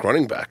dynamic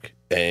running back.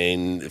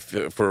 And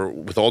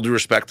with all due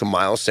respect to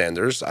Miles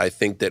Sanders, I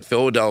think that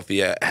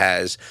Philadelphia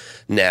has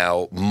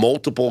now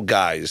multiple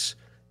guys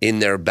in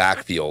their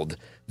backfield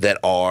that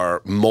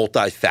are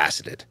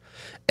multifaceted.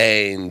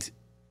 And,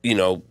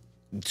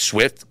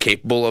 Swift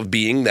capable of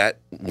being that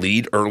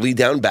lead early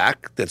down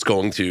back that's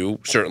going to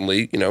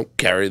certainly,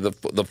 carry the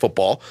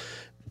football.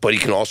 But he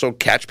can also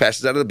catch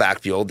passes out of the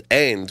backfield.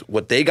 And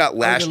what they got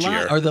last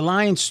year... Are the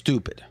Lions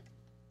stupid?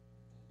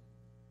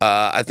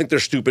 I think they're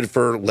stupid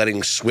for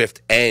letting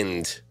Swift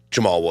and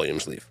Jamal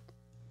Williams leave.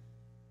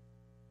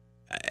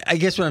 I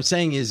guess what I'm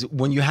saying is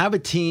when you have a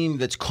team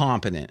that's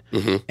competent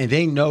and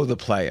they know the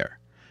player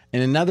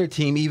and another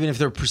team, even if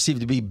they're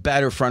perceived to be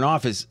better front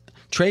office,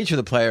 trades for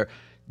the player,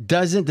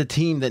 doesn't the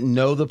team that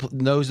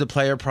knows the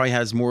player probably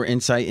has more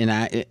insight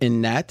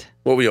in net?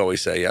 What we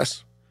always say,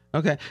 yes.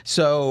 Okay,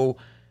 so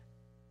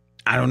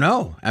I don't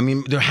know. I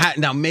mean,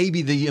 now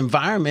maybe the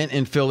environment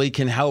in Philly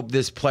can help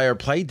this player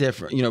play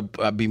different,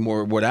 be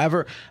more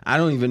whatever. I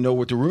don't even know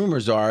what the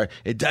rumors are.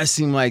 It does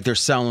seem like they're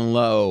selling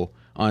low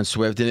on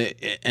Swift,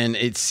 and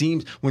it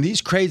seems when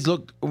these trades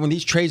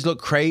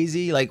look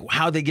crazy, like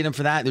how they get him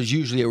for that, there's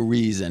usually a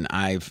reason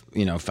I've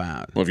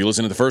found. Well, if you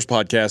listen to the first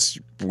podcast,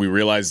 we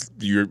realized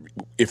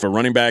if a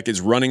running back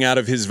is running out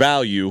of his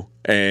value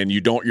and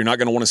you're not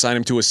going to want to sign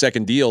him to a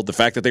second deal, the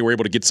fact that they were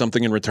able to get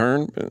something in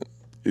return.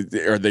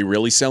 Are they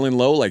really selling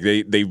low? Like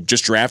they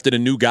just drafted a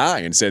new guy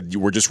and said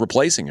we're just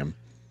replacing him.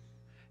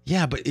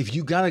 Yeah, but if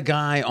you got a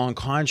guy on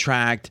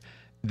contract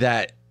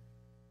that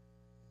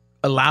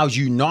allows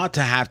you not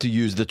to have to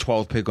use the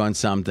 12th pick on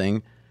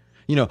something,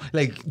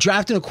 like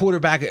drafting a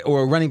quarterback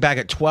or a running back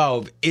at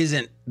 12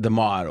 isn't the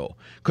model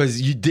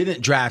because you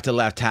didn't draft a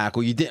left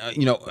tackle. You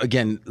didn't,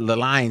 again, the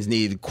Lions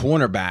need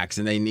cornerbacks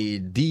and they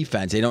need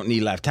defense. They don't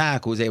need left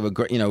tackles. They have a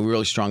great,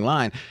 really strong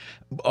line,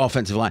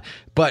 offensive line.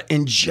 But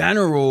in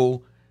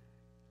general,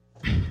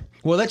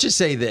 well, let's just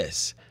say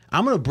this.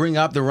 I'm going to bring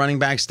up the running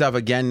back stuff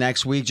again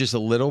next week just a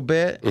little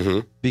bit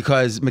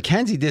because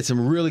Mackenzie did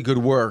some really good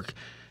work.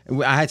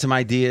 I had some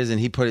ideas and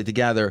he put it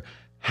together.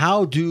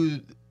 How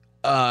do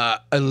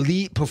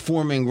elite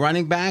performing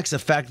running backs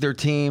affect their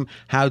team?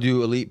 How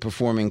do elite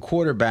performing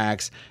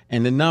quarterbacks?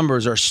 And the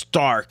numbers are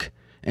stark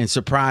and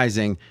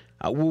surprising.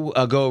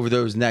 I'll go over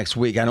those next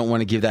week. I don't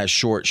want to give that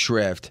short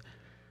shrift.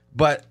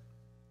 But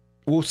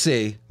we'll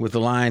see with the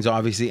Lions,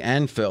 obviously,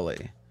 and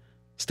Philly.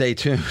 Stay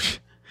tuned.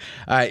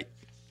 All right.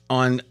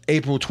 On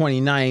April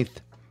 29th,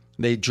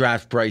 they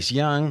draft Bryce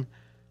Young,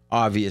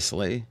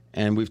 obviously,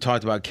 and we've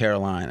talked about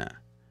Carolina.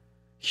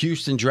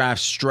 Houston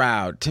drafts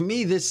Stroud. To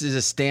me, this is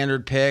a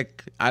standard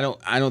pick. I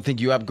don't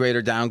think you upgrade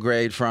or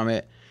downgrade from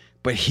it.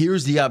 But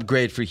here's the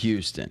upgrade for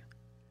Houston.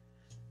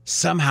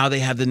 Somehow they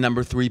have the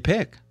number 3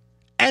 pick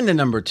and the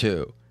number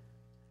 2.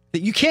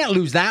 You can't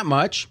lose that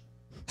much.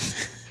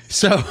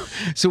 So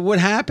what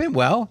happened?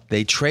 Well,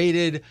 they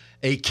traded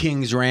a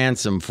king's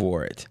ransom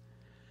for it.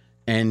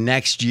 And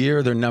next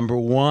year, they're number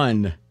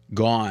 1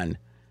 gone.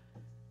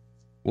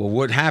 Well,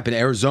 what happened?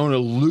 Arizona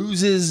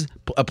loses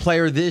a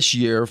player this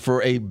year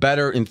for a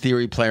better, in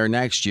theory, player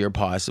next year,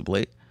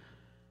 possibly.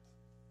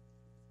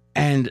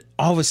 And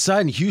all of a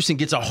sudden, Houston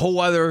gets a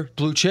whole other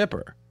blue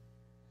chipper.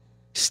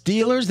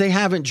 Steelers, they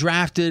haven't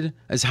drafted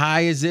as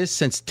high as this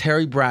since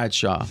Terry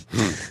Bradshaw.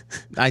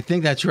 I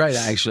think that's right,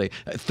 actually.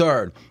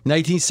 Third.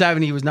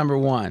 1970, he was number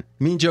 1.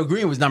 Mean Joe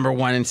Green was number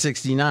 1 in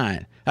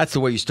 69. That's the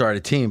way you start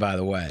a team, by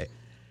the way.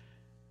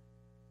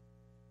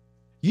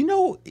 You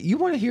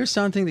want to hear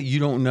something that you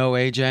don't know,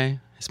 AJ,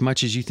 as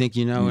much as you think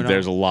you know it all?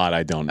 There's a lot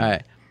I don't know. All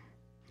right.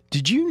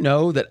 Did you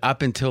know that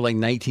up until like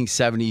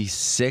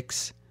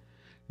 1976,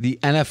 the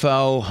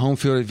NFL home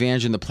field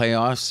advantage in the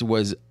playoffs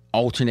was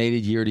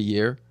alternated year to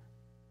year?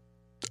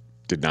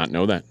 Did not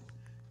know that.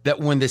 That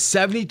when the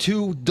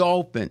 72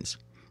 Dolphins,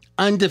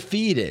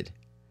 undefeated,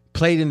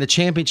 played in the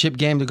championship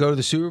game to go to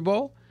the Super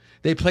Bowl,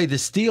 they played the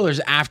Steelers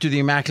after the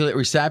Immaculate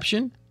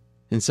Reception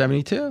in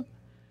 72.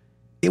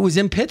 It was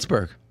in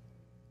Pittsburgh.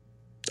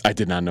 I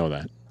did not know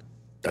that.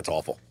 That's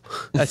awful.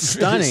 That's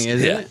stunning,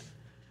 isn't it?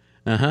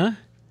 Uh-huh.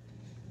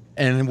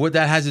 And what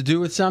that has to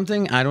do with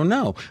something, I don't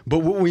know. But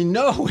what we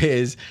know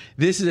is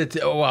this is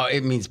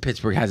it means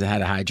Pittsburgh hasn't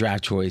had a high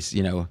draft choice,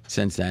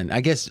 since then.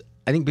 I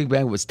think Big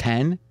Ben was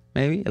 10,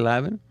 maybe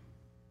 11.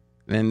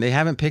 And they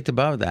haven't picked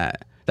above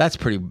that. That's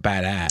pretty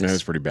badass.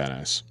 That's pretty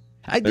badass.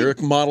 They're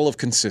a model of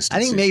consistency.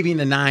 I think maybe in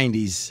the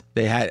 90s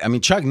they had,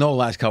 Chuck Noll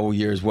last couple of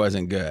years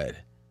wasn't good.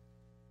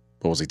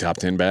 But was he top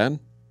 10 bad?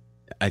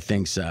 I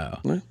think so.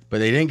 Yeah. But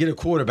they didn't get a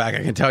quarterback,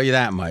 I can tell you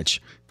that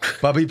much.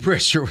 Bubby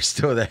Brischer was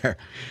still there.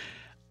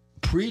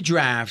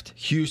 Pre-draft,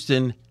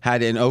 Houston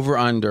had an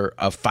over-under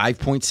of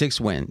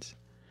 5.6 wins.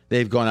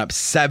 They've gone up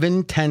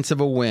 0.7 of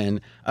a win,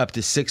 up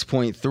to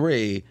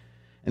 6.3,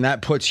 and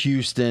that puts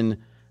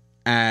Houston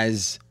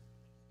as,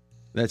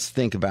 let's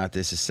think about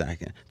this a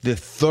second, the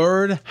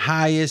 3rd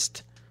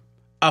highest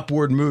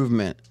upward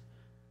movement.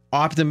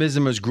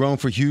 Optimism has grown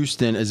for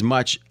Houston as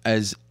much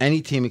as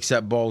any team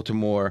except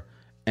Baltimore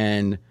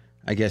and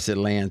I guess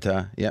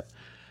Atlanta. Yep.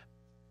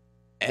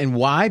 And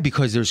why?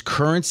 Because there's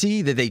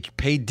currency that they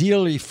pay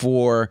dearly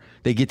for.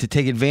 They get to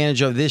take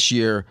advantage of this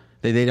year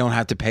that they don't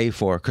have to pay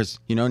for. Because,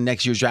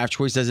 next year's draft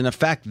choice doesn't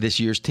affect this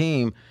year's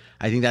team.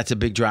 I think that's a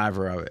big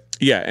driver of it.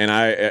 Yeah, and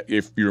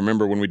if you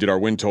remember when we did our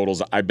win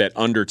totals, I bet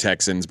under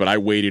Texans, but I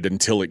waited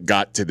until it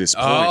got to this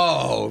point.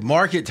 Oh,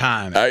 market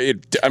time.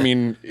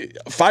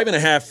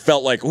 5.5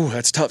 felt like, ooh,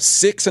 that's tough.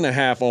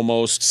 6.5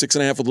 almost,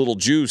 6.5 with a little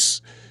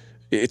juice.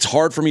 It's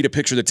hard for me to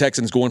picture the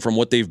Texans going from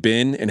what they've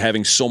been and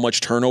having so much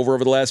turnover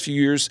over the last few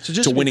years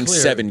to winning clear,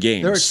 7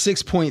 games. They're at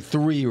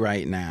 6.3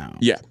 right now.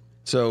 Yeah.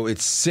 So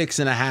it's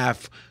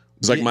 6.5.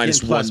 It's like minus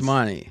plus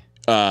money.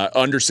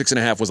 Under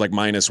 6.5 was like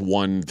minus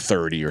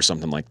 130 or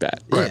something like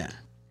that. Right. Yeah.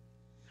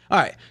 All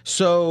right.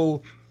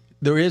 So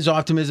there is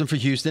optimism for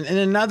Houston. And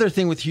another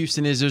thing with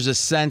Houston is there's a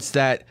sense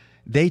that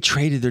they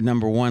traded their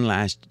number one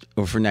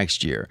for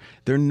next year.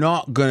 They're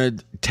not going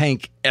to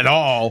tank at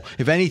all.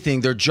 If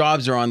anything, their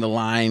jobs are on the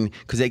line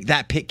because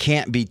that pick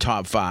can't be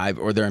top 5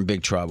 or they're in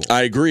big trouble.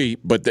 I agree,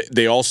 but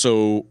they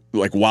also,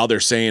 like, while they're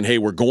saying, hey,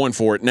 we're going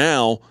for it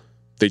now,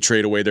 they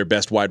trade away their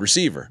best wide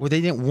receiver. Well,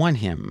 they didn't want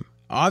him.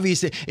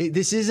 Obviously,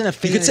 this isn't a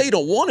fan. You could say you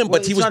don't want him,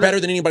 but he was better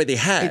than anybody they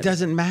had. It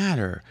doesn't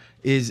matter.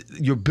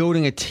 You're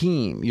building a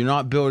team. You're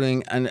not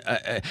building and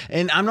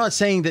I'm not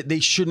saying that they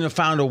shouldn't have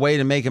found a way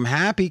to make him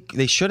happy.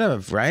 They should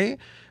have, right?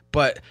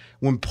 But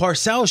when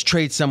Parcells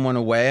trades someone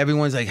away,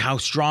 everyone's like, how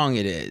strong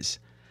it is.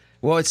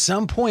 Well, at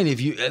some point,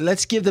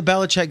 let's give the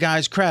Belichick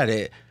guys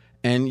credit,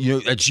 and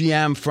a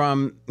GM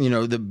from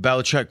the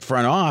Belichick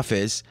front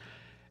office,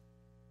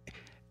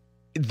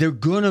 they're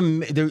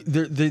gonna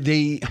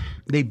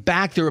they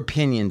back their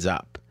opinions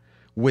up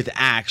with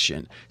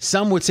action.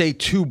 Some would say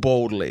too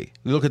boldly.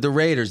 Look at the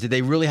Raiders. Did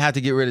they really have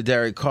to get rid of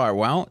Derek Carr?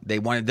 Well, they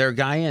wanted their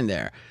guy in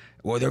there.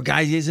 Well, their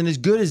guy isn't as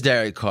good as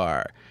Derek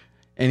Carr,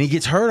 and he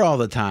gets hurt all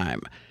the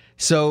time.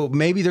 So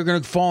maybe they're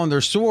going to fall on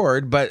their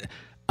sword. But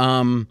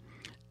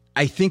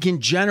I think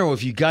in general,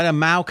 if you got a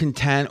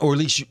malcontent, or at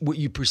least what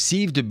you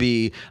perceive to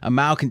be a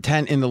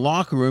malcontent in the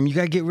locker room, you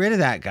got to get rid of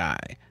that guy.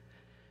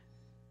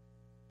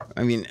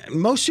 I mean,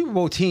 most Super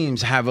Bowl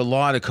teams have a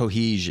lot of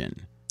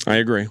cohesion. I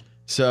agree.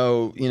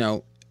 So,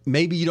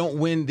 maybe you don't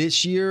win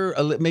this year.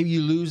 Maybe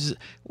you lose.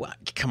 Well,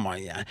 come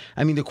on, yeah.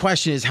 I mean, the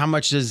question is, how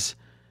much does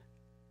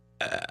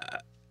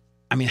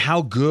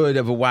how good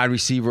of a wide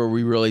receiver are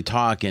we really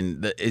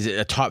talking? Is it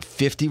a top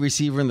 50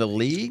 receiver in the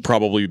league?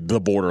 Probably the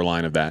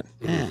borderline of that.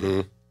 Yeah.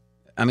 Mm-hmm.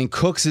 I mean,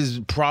 Cooks is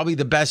probably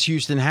the best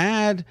Houston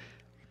had.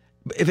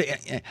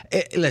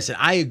 Listen,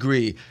 I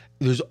agree.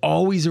 There's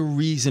always a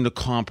reason to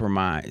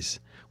compromise.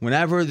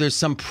 Whenever there's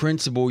some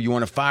principle, you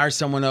want to fire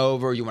someone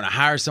over, you want to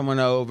hire someone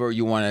over,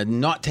 you want to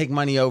not take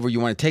money over, you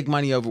want to take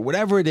money over,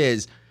 whatever it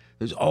is,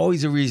 there's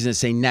always a reason to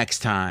say next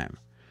time.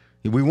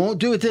 We won't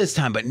do it this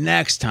time, but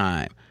next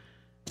time.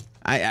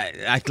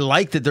 I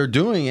like that they're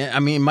doing it. I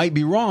mean, it might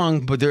be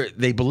wrong, but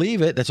they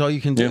believe it. That's all you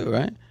can do,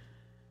 right?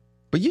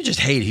 But you just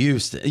hate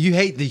Houston. You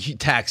hate the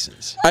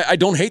Texans. I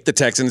don't hate the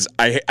Texans.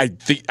 I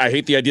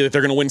hate the idea that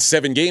they're going to win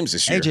 7 games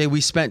this year. AJ, we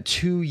spent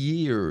 2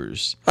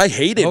 years. I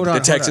hated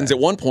the Texans at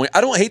one point.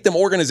 I don't hate them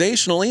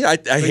organizationally.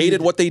 I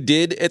hated what they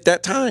did at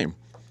that time.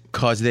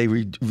 Because they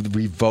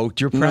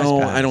revoked your press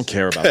pass. I don't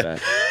care about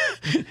that.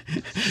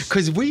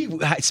 Because we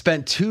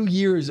spent 2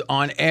 years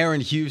on air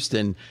in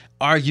Houston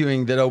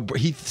arguing that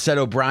he said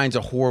O'Brien's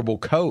a horrible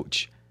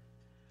coach.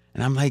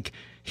 And I'm like,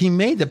 he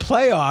made the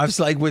playoffs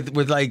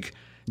with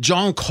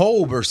John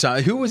Kolb or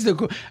something. Who was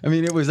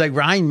it was like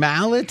Ryan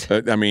Mallett.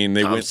 They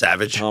went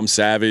Savage. Tom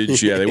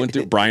Savage. Yeah, they went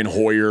through Brian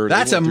Hoyer.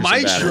 That's a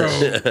maestro.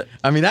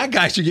 That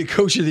guy should get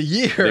Coach of the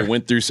Year. They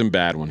went through some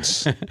bad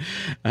ones. All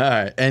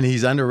right, and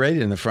he's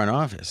underrated in the front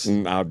office.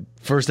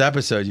 First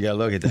episode, you got to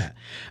look at that.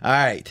 All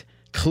right,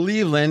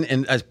 Cleveland,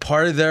 and as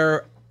part of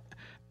their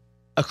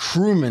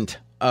accruement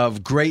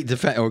of great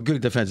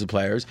good defensive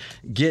players,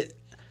 get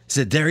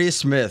Zadarius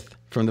Smith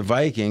from the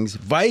Vikings.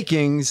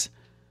 Vikings.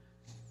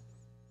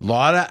 A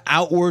lot of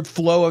outward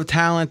flow of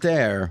talent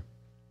there.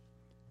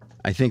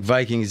 I think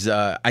Vikings,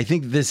 I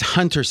think this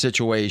Hunter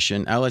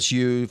situation,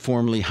 LSU,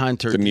 formerly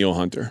Hunter. Daniil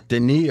Hunter.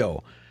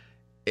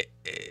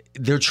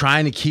 They're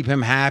trying to keep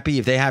him happy.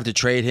 If they have to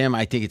trade him,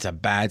 I think it's a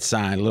bad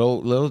sign.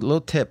 Little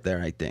tip there,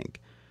 I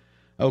think.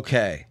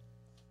 Okay.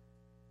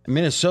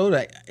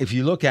 Minnesota, if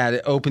you look at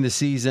it, opened the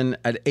season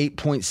at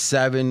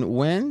 8.7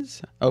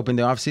 wins, opened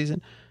the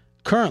offseason.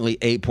 Currently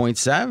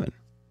 8.7.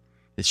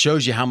 It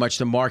shows you how much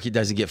the market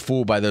doesn't get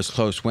fooled by those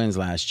close wins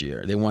last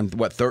year. They won,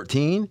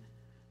 13?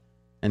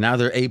 And now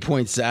they're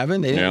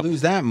 8.7? They didn't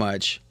lose that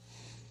much.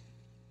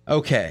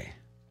 Okay.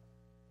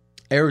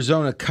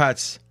 Arizona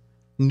cuts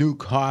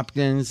Nuke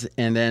Hopkins,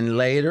 and then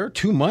later,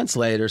 2 months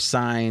later,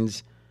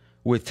 signs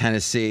with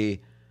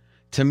Tennessee.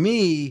 To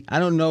me, I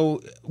don't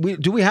know.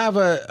 Do we have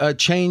a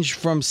change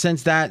from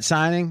since that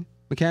signing,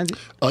 Mackenzie?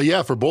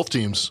 Yeah, for both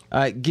teams.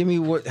 Give me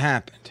what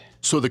happened.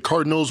 So the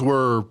Cardinals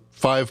were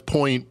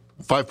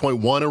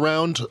 5.1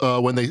 around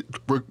when they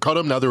cut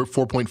them. Now they're at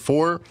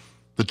 4.4.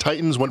 The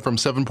Titans went from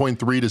 7.3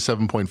 to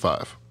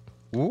 7.5.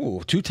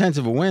 Ooh, 0.2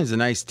 of a win is a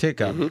nice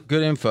tick up. Mm-hmm.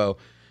 Good info.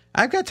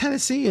 I've got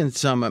Tennessee in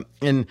some,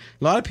 and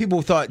a lot of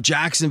people thought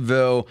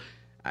Jacksonville.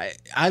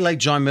 I like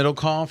John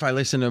Middlecoff. I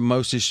listen to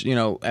most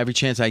of, every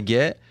chance I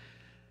get.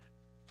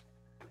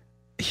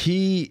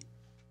 He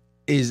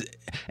is,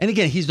 and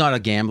again, he's not a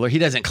gambler. He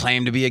doesn't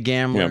claim to be a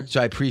gambler,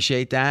 so I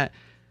appreciate that.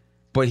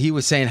 But he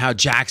was saying how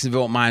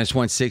Jacksonville at minus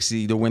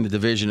 160 to win the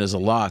division is a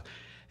lock.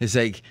 It's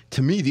like,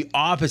 to me, the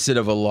opposite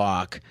of a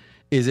lock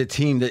is a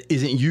team that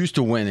isn't used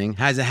to winning,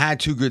 hasn't had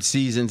 2 good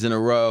seasons in a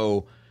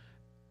row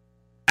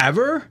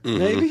ever,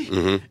 maybe.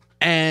 Mm-hmm.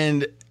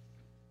 And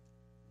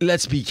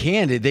let's be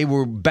candid, they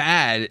were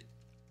bad.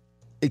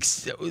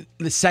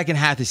 The second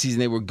half of the season,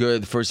 they were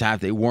good. The first half,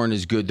 they weren't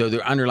as good, though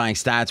their underlying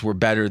stats were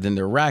better than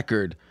their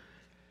record.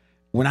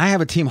 When I have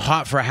a team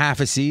hot for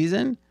half a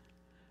season,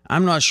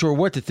 I'm not sure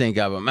what to think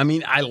of them. I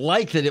mean, I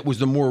like that it was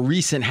the more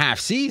recent half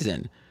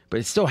season, but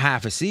it's still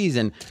half a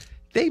season.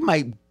 They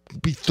might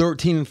be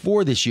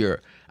 13-4 this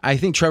year. I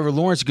think Trevor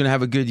Lawrence is going to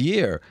have a good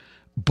year,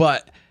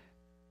 but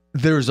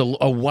there's a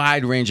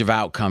wide range of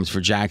outcomes for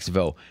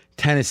Jacksonville.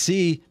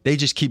 Tennessee, they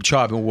just keep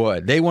chopping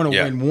wood. They want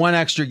to win one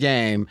extra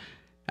game.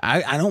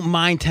 I don't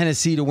mind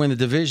Tennessee to win the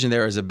division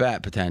there as a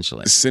bet,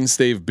 potentially. Since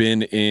they've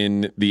been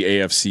in the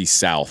AFC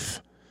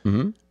South,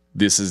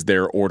 this is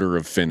their order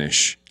of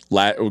finish.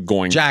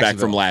 Going back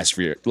from last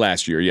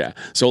year, yeah.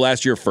 So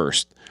last year,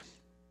 first,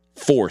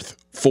 fourth.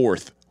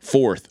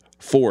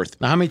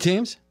 Now, how many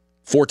teams?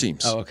 4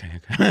 teams. Oh, okay.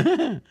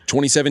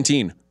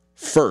 2017,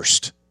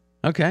 first.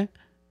 Okay.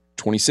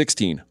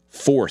 2016,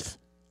 fourth.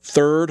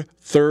 Third,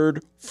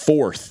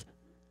 fourth.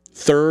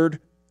 Third,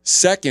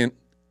 second.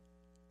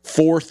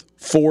 Fourth,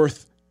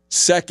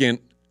 second.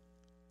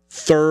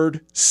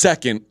 Third,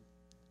 second.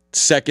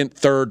 Second,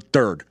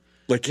 third.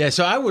 Like, yeah,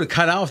 so I would have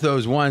cut off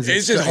those ones.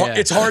 It's just hard,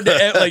 it's hard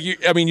to like.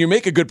 You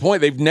make a good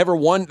point. They've never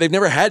won. They've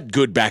never had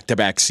good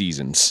back-to-back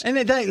seasons. And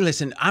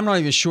listen, I'm not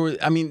even sure.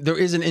 I mean, there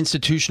is an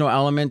institutional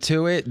element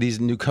to it. These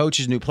new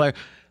coaches, new players,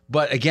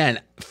 but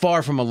again,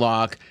 far from a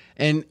lock.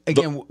 And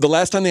again, the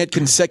last time they had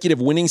consecutive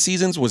winning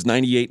seasons was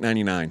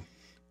 98-99.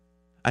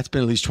 That's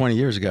been at least 20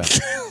 years ago.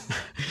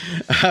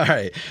 All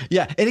right,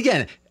 yeah. And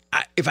again,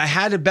 if I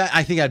had to bet,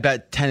 I think I'd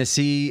bet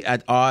Tennessee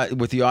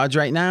with the odds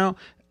right now.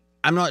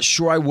 I'm not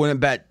sure I wouldn't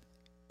bet.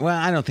 Well,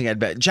 I don't think I'd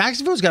bet.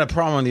 Jacksonville's got a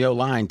problem on the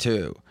O-line,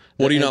 too.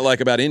 What do you not like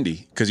about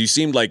Indy? Because you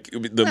seemed like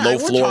the low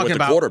floor with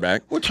the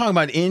quarterback. We're talking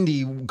about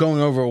Indy going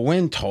over a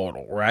win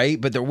total, right?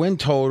 But their win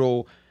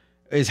total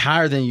is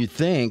higher than you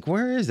think.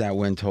 Where is that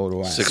win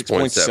total at?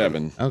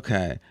 6.7.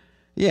 Okay.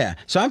 Yeah.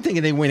 So I'm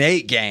thinking they win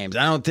 8 games.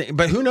 I don't think,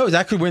 but who knows?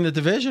 That could win the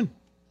division.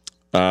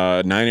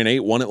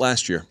 9-8, won it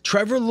last year.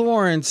 Trevor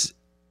Lawrence,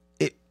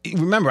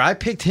 remember, I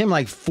picked him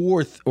like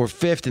 4th or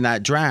 5th in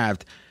that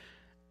draft.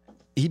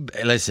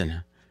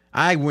 Listen,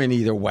 I win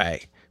either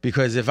way,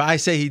 because if I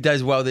say he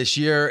does well this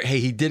year, hey,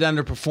 he did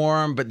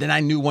underperform, but then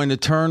I knew when to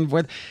turn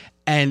with.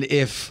 And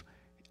if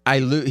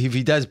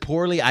he does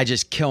poorly, I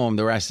just kill him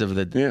the rest of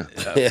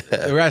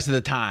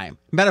the time,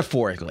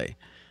 metaphorically.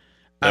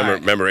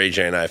 Remember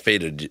AJ and I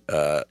faded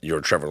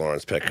your Trevor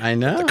Lawrence pick. I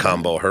know. The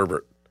combo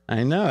Herbert.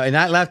 I know. And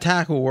that left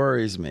tackle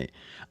worries me,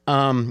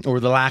 or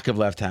the lack of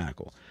left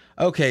tackle.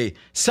 Okay,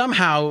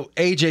 somehow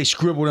AJ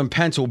scribbled in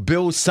pencil,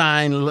 Bill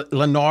signed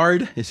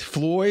Leonard. Is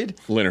Floyd?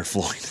 Leonard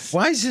Floyd.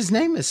 Why is his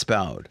name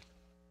misspelled?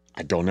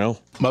 I don't know.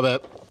 My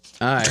bad.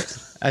 All right.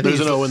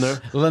 There's an O in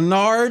there.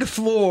 Leonard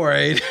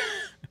Floyd.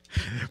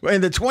 In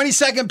the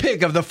 22nd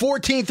pick of the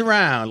 14th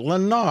round,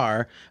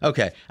 Leonard.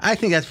 Okay, I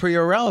think that's pretty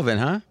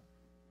irrelevant, huh?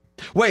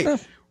 Wait,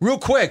 real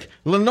quick.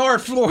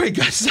 Leonard Floyd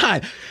got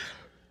signed.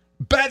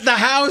 Bet the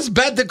house,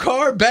 bet the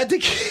car, bet the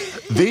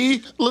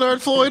The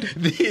Leonard Floyd?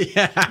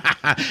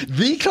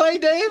 The Clay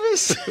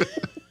Davis?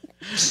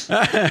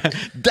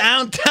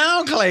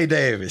 Downtown Clay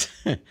Davis.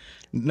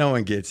 No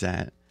one gets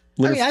that.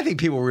 I think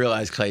people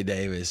realize Clay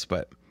Davis,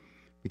 but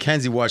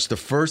Mackenzie watched the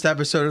first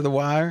episode of The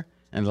Wire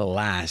and the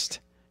last.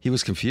 He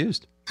was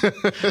confused.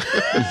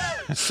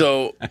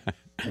 So,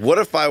 what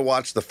if I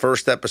watched the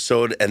first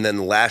episode and then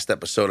the last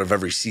episode of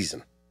every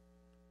season?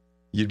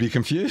 You'd be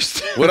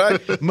confused. Would I?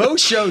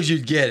 Most shows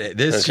you'd get it.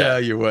 This show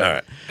you would. All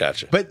right,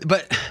 gotcha. But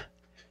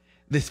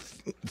the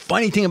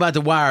funny thing about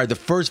The Wire, the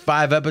first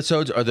 5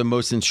 episodes are the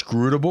most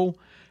inscrutable.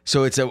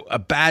 So it's a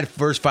bad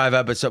first 5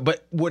 episodes.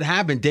 But what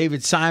happened,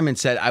 David Simon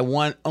said, I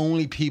want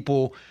only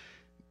people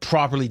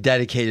properly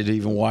dedicated to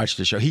even watch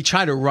the show. He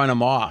tried to run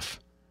them off.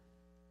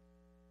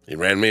 He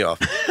ran me off.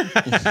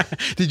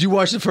 Did you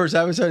watch the first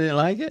episode and didn't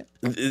like it?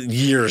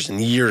 Years and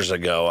years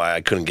ago,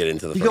 I couldn't get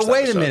into the first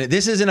wait episode. a minute.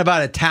 This isn't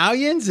about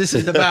Italians? This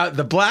is about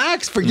the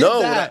blacks? Forget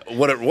that. No,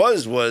 what it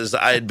was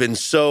I had been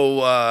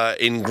so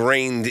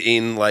ingrained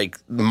in like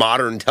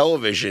modern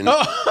television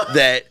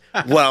that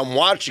when I'm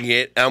watching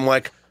it, I'm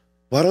like,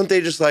 why don't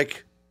they just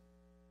like,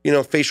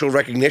 facial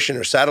recognition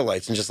or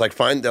satellites and just like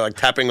they're like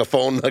tapping a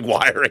phone, like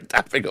wiring,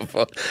 tapping a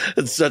phone.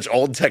 It's such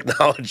old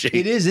technology.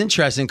 It is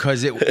interesting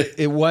because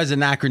it was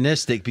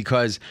anachronistic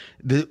because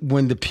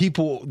when the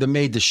people that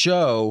made the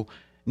show,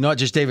 not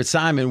just David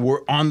Simon,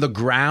 were on the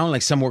ground,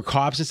 like some were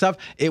cops and stuff,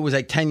 it was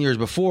like 10 years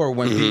before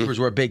when beepers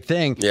were a big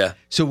thing. Yeah.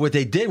 So what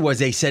they did was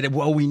they said,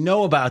 well, we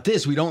know about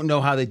this. We don't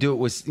know how they do it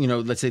with,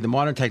 let's say the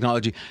modern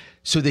technology.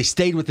 So they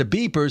stayed with the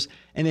beepers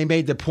and they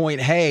made the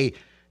point, hey,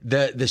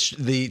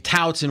 the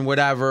touts and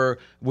whatever,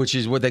 which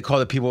is what they call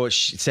the people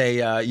say,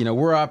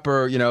 we're up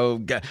or,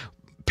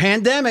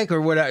 pandemic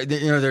or whatever,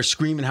 they're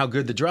screaming how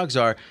good the drugs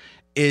are,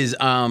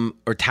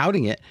 or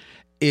touting it,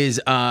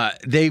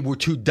 they were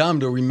too dumb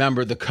to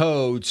remember the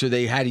code. So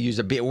they had to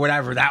use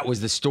whatever, that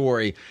was the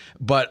story.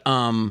 But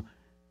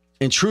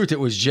in truth, it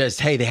was just,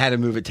 hey, they had to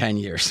move it 10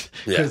 years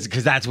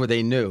because that's what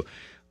they knew.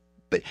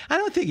 But I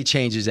don't think it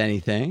changes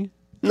anything.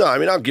 No, I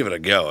mean, I'll give it a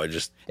go.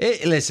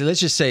 Listen,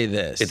 let's just say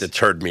this. It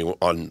deterred me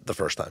on the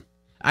first time.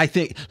 I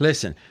think,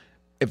 listen,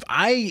 if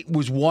I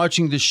was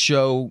watching the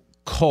show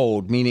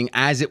cold, meaning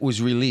as it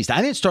was released.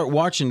 I didn't start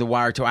watching The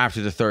Wire till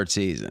after the third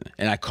season,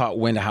 and I caught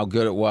wind of how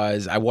good it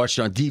was. I watched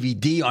it on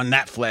DVD on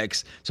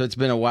Netflix, so it's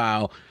been a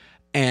while.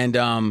 And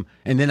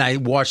then I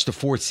watched the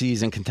fourth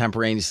season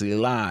contemporaneously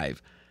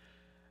live.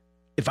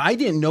 If I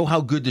didn't know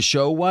how good the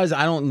show was,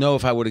 I don't know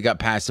if I would have got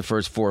past the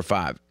first 4 or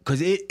 5,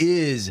 because it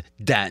is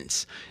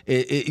dense.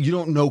 You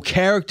don't know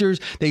characters.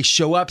 They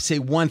show up, say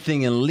one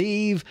thing, and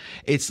leave.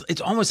 It's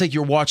almost like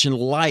you're watching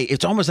light.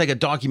 It's almost like a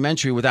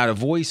documentary without a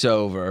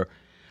voiceover,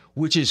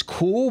 which is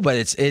cool, but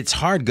it's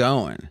hard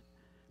going.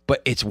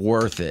 But it's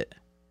worth it.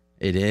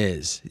 It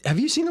is. Have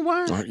you seen The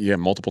Wire? Yeah,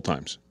 multiple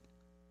times.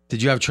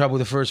 Did you have trouble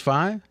with the first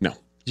 5? No.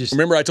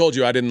 Remember I told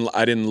you I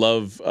didn't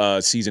love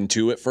season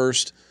 2 at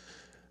first?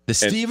 The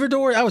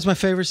Stevedore, that was my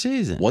favorite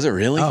season. Was it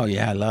really? Oh,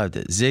 yeah, I loved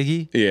it.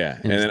 Ziggy. Yeah.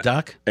 And his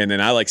duck. And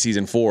then I like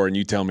season 4, and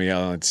you tell me,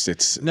 oh,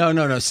 it's...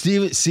 No.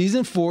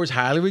 Season 4 is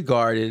highly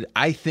regarded.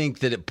 I think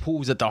that it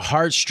pulls at the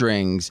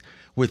heartstrings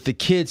with the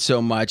kids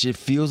so much, it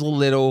feels a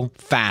little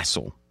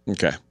facile.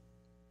 Okay.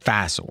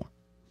 Facile.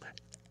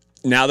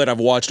 Now that I've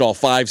watched all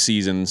 5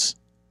 seasons,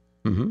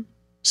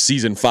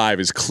 season 5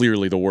 is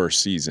clearly the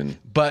worst season.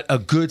 But a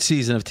good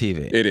season of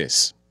TV. It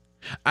is.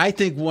 I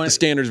think the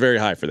standard's very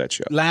high for that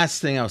show.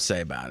 Last thing I'll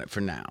say about it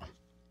for now.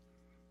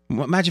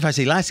 Imagine if I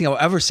say last thing I'll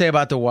ever say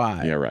about The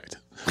Wire. Yeah, right.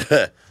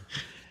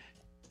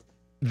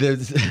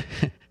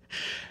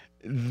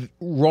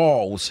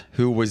 Rawls,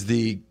 who was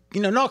the,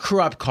 not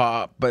corrupt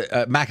cop,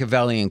 but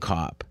Machiavellian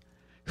cop,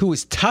 who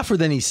was tougher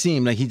than he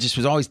seemed. Like, he just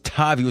was always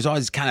tough. He was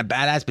always kind of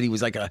badass, but he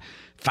was like a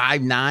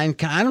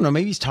 5'9". I don't know.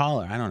 Maybe he's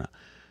taller. I don't know.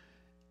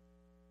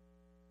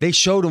 They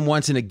showed him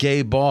once in a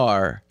gay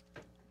bar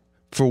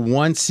for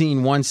one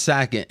scene, 1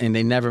 second, and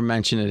they never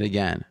mention it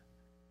again.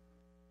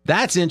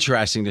 That's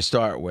interesting to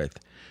start with.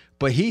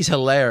 But he's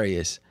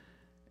hilarious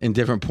in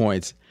different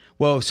points.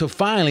 Well, so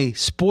finally,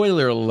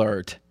 spoiler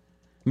alert,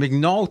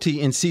 McNulty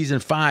in season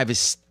 5 is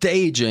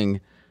staging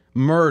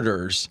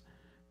murders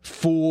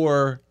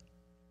for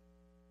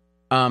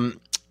of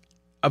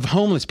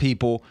homeless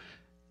people.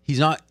 He's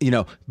not,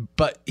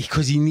 but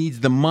because he needs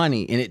the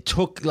money. And it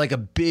took like a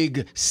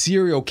big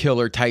serial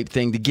killer type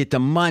thing to get the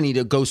money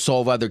to go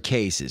solve other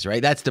cases,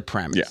 right? That's the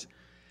premise. Yeah.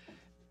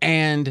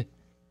 And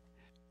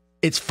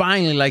it's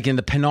finally like in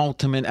the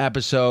penultimate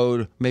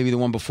episode, maybe the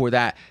one before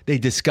that, they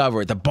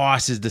discover it. The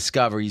bosses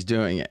discover he's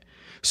doing it.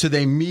 So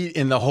they meet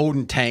in the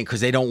holding tank because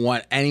they don't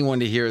want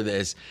anyone to hear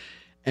this.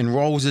 And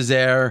Rose is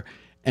there,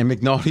 and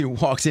McNulty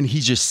walks in.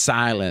 He's just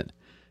silent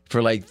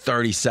for like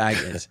 30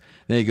 seconds.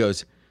 Then he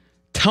goes,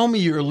 "Tell me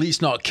you're at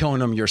least not killing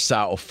them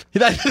yourself."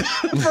 That's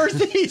the first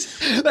thing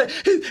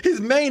his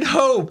main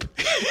hope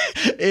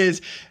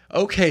is,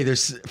 okay,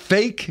 there's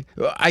fake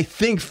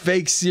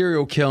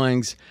serial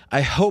killings.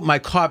 I hope my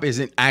cop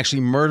isn't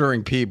actually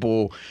murdering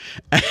people.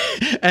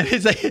 And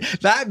it's like,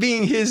 that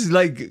being his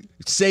like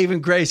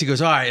saving grace, he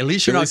goes, all right, at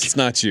least it's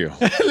not you.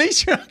 At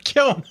least you're not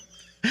killing.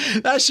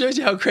 That shows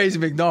you how crazy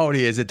McNulty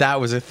is,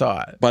 that was a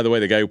thought. By the way,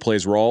 the guy who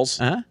plays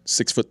Rawls,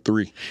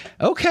 6'3".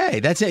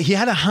 Okay, that's it. He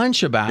had a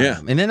hunch about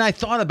him. And then I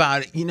thought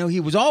about it. He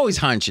was always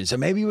hunching, so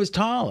maybe he was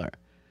taller.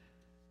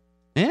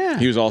 Yeah.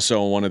 He was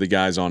also one of the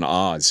guys on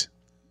Oz.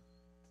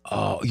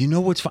 Oh, you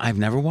know what's fun? I've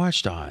never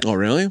watched Oz. Oh,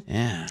 really?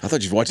 Yeah. I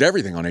thought you'd watched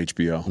everything on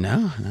HBO.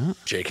 No.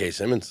 J.K.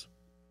 Simmons.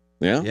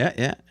 Yeah?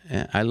 Yeah.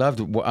 I loved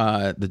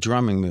the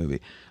drumming movie.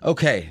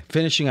 Okay,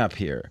 finishing up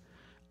here.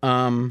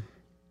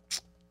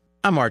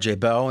 I'm RJ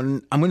Bell,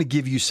 and I'm going to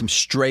give you some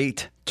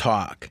straight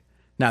talk.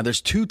 Now,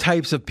 there's 2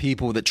 types of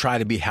people that try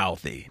to be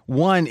healthy.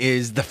 One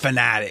is the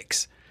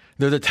fanatics.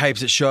 They're the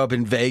types that show up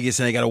in Vegas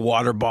and they got a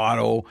water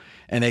bottle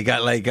and they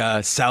got like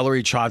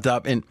celery chopped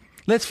up. And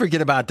let's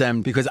forget about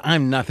them because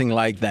I'm nothing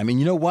like them. And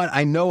you know what?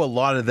 I know a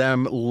lot of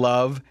them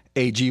love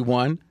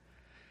AG1,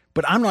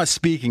 but I'm not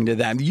speaking to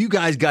them. You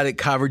guys got it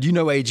covered. You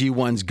know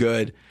AG1's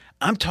good.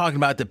 I'm talking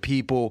about the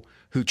people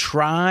who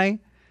try,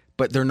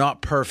 but they're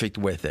not perfect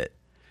with it.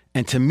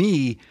 And to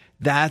me,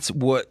 that's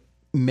what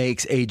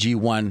makes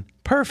AG1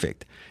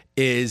 perfect,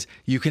 is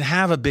you can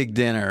have a big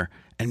dinner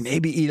and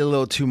maybe eat a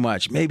little too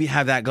much, maybe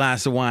have that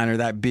glass of wine or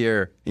that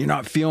beer. You're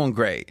not feeling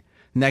great.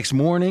 Next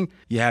morning,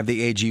 you have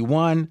the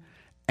AG1,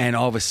 and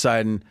all of a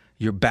sudden,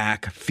 you're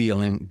back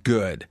feeling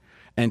good.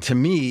 And to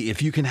me,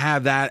 if you can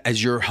have that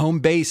as your home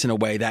base in a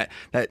way, that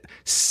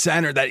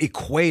center, that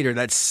equator,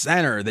 that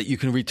center that you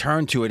can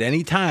return to at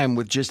any time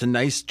with just a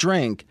nice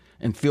drink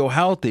and feel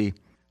healthy,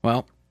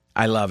 well,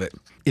 I love it.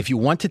 If you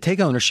want to take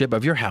ownership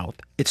of your health,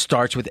 it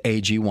starts with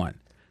AG1.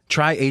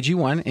 Try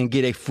AG1 and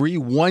get a free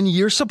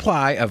 1-year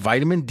supply of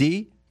vitamin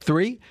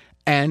D3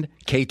 and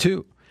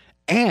K2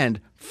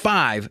 and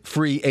 5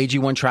 free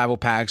AG1 travel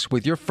packs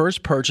with your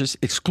first purchase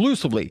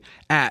exclusively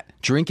at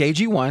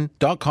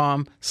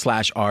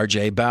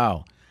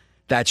drinkag1.com/RJBell.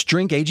 That's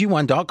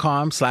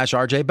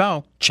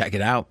drinkag1.com/RJBell. Check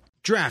it out.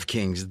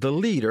 DraftKings, the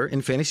leader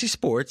in fantasy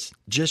sports,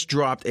 just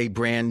dropped a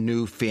brand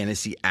new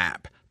fantasy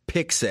app,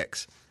 Pick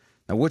 6.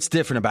 Now, what's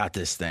different about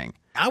this thing?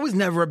 I was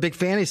never a big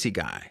fantasy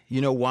guy.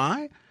 You know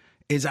why?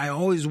 Is I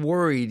always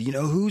worried,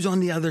 who's on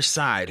the other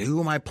side? Who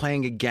am I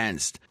playing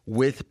against?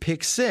 with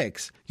Pick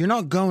Six, you're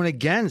not going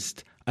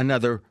against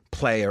another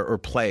player or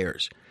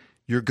players.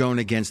 You're going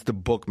against the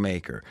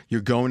bookmaker.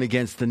 You're going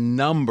against the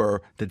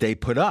number that they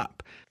put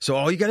up. So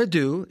all you got to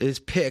do is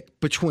pick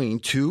between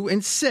 2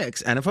 and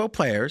 6 NFL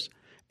players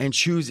and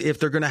choose if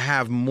they're going to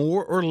have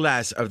more or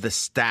less of the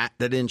stat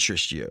that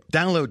interests you.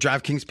 Download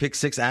DraftKings Pick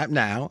 6 app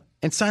now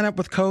and sign up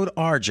with code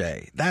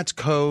RJ. That's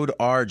code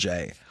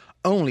RJ.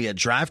 Only at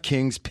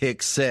DraftKings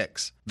Pick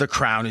 6. The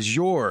crown is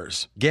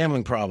yours.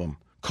 Gambling problem?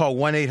 Call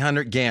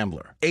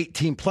 1-800-GAMBLER.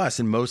 18 plus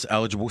in most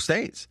eligible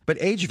states. But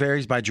age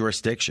varies by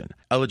jurisdiction.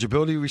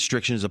 Eligibility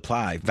restrictions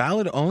apply.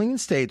 Valid only in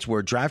states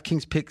where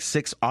DraftKings Pick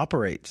 6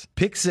 operates.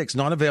 Pick 6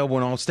 not available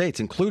in all states,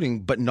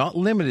 including but not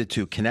limited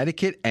to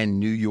Connecticut and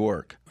New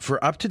York.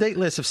 For up-to-date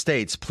list of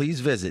states, please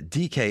visit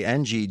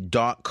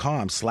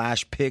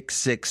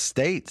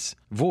dkng.com/pick6states.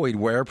 Void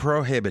where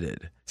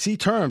prohibited. See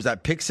terms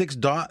at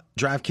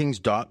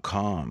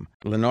pick6.draftkings.com.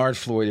 Leonard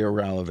Floyd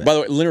irrelevant. By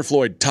the way, Leonard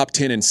Floyd, top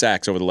 10 in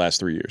sacks over the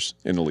last 3 years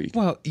in the league.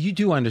 Well, you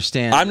do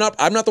understand. I'm not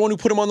the one who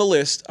put him on the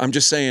list. I'm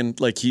just saying,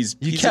 like, he's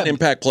an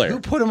impact player.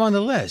 Who put him on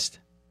the list?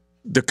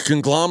 The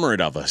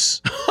conglomerate of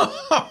us.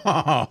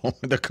 Oh,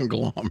 the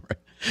conglomerate.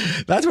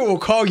 That's what we'll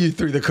call you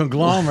through, the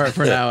conglomerate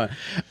for now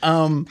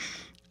on.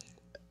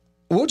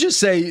 We'll just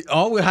say,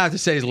 all we'll have to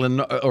say is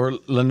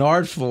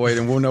Leonard Floyd,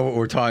 and we'll know what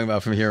we're talking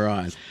about from here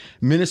on.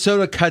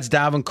 Minnesota cuts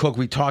Dalvin Cook.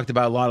 We talked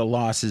about a lot of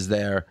losses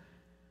there.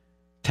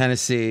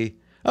 Tennessee.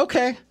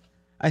 Okay,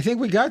 I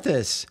think we got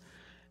this.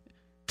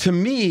 To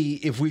me,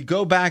 if we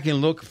go back and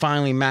look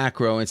finally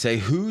macro and say,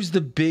 who's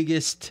the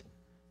biggest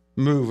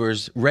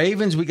movers?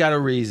 Ravens, we got a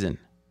reason.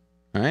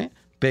 All right?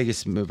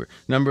 Biggest mover.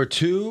 Number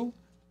 2,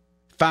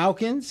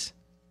 Falcons.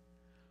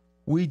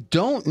 We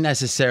don't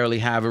necessarily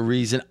have a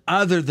reason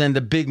other than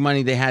the big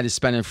money they had to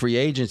spend in free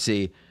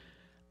agency.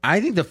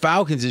 I think the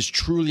Falcons is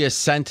truly a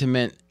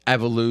sentiment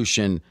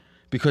evolution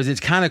because it's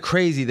kind of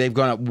crazy they've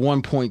gone up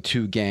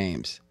 1.2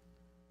 games.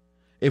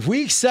 If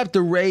we accept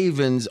the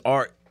Ravens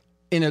are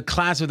in a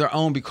class of their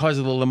own because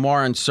of the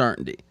Lamar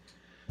uncertainty,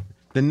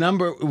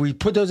 we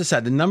put those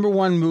aside. The number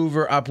 1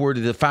 mover upward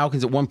is the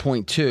Falcons at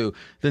 1.2.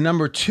 The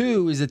number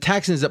 2 is the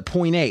Texans at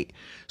 0.8.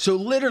 So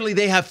literally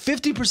they have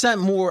 50%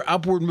 more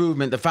upward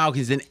movement, the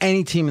Falcons, than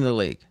any team in the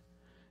league,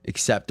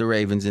 except the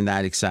Ravens in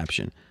that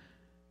exception.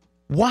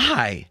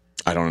 Why?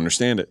 I don't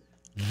understand it.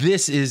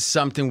 This is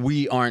something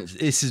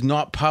this is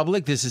not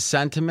public. This is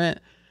sentiment.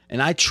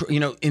 And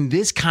in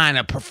this kind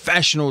of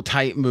professional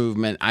type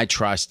movement, I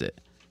trust it.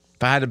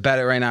 If I had to bet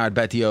it right now, I'd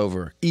bet the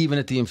over, even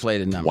at the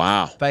inflated number.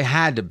 Wow. If I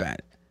had to bet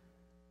it.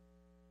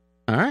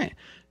 All right.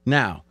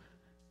 Now,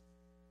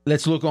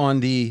 let's look on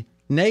the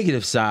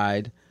negative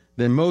side.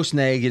 The most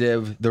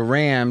negative, the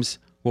Rams.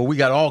 Well, we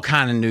got all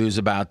kind of news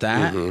about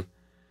that. Mm-hmm.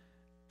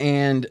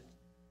 And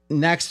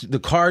next, the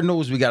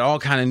Cardinals. We got all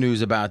kind of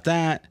news about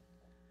that.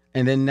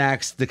 And then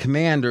next, the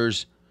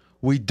Commanders.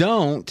 We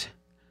don't.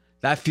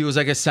 That feels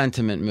like a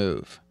sentiment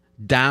move.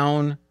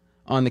 Down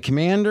on the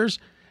Commanders.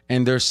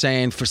 And they're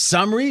saying, for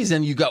some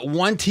reason, you got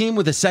one team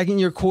with a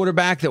second-year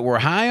quarterback that we're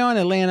high on,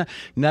 Atlanta.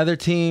 Another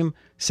team,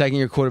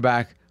 second-year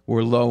quarterback,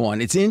 we're low on.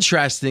 It's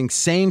interesting.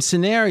 Same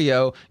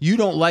scenario. You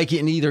don't like it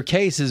in either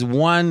cases.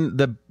 One,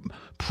 the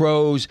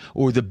pros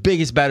or the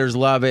biggest bettors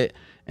love it,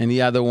 and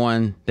the other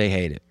one, they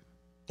hate it.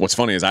 What's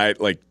funny is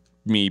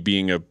me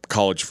being a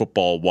college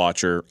football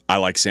watcher, I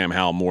like Sam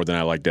Howell more than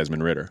I like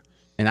Desmond Ridder.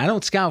 And I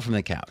don't scout from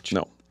the couch.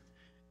 No.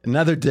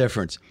 Another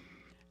difference.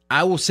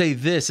 I will say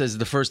this as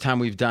the first time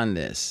we've done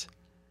this.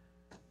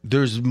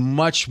 There's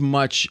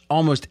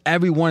almost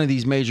every one of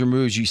these major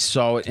moves, you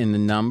saw it in the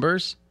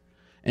numbers.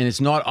 And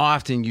it's not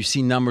often you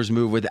see numbers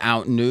move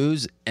without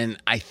news.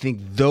 And I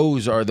think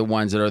those are the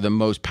ones that are the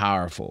most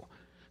powerful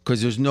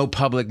because there's no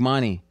public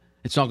money.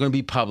 It's not going to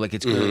be public.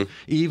 It's going to,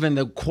 even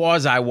the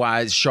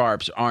quasi-wise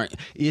sharps aren't.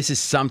 This is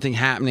something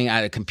happening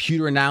at a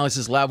computer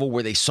analysis level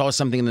where they saw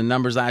something in the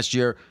numbers last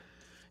year.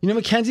 You know,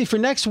 Mackenzie, for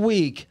next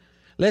week,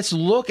 let's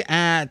look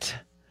at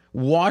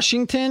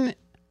Washington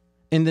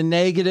in the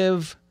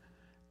negative,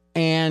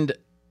 and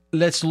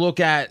let's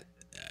look at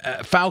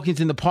Falcons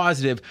in the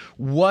positive.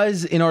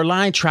 Was in our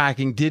line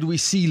tracking, did we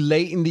see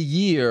late in the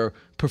year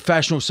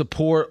professional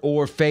support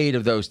or fade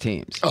of those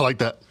teams? I like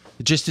that.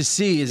 Just to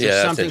see, is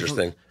there something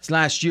from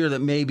last year that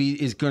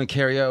maybe is going to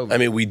carry over? I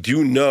mean, we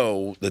do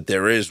know that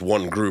there is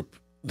one group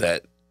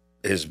that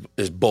is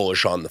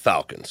bullish on the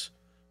Falcons.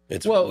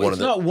 It's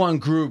not one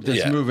group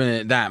that's moving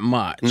it that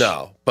much.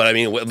 No, but I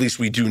mean, at least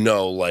we do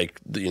know, like,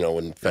 you know,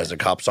 when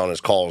Fezzik hops on his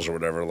calls or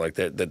whatever, like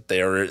that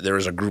there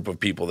is a group of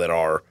people that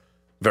are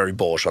very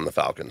bullish on the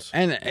Falcons.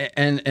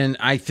 And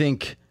I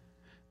think,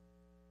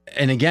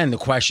 and again, the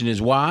question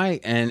is why,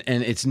 and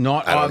it's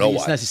not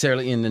obvious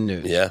necessarily in the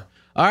news. Yeah.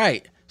 All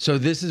right. So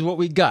this is what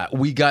we got.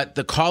 We got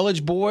the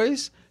college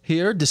boys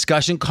here,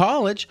 Discussion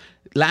College.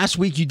 Last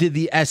week you did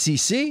the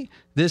SEC.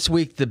 This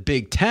week the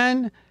Big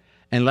Ten.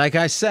 And like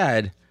I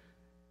said,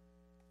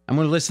 I'm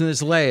going to listen to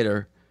this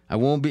later. I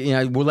won't be,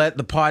 we'll let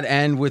the pod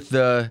end with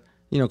the,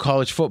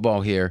 college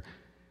football here.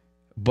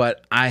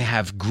 But I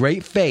have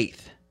great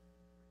faith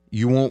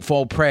you won't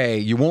fall prey.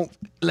 You won't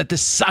let the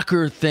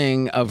sucker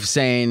thing of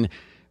saying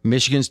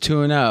Michigan's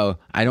 2-0.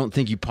 I don't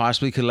think you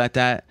possibly could let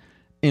that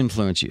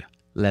influence you.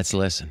 Let's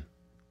listen.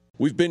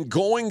 We've been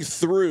going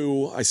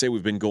through,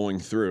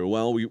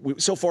 well,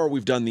 so far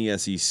we've done the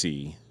SEC,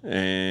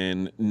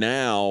 and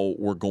now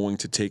we're going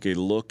to take a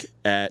look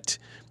at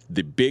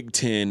the Big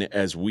Ten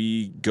as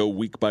we go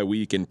week by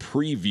week and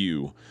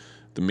preview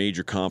the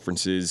major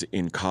conferences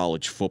in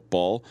college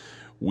football.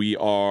 We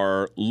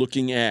are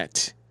looking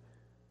at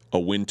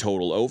a win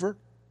total over,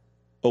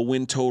 a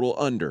win total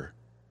under,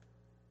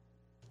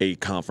 a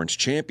conference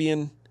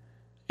champion,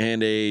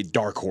 and a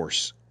dark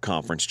horse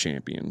conference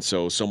champion.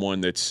 So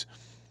someone that's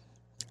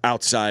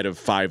outside of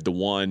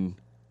 5-1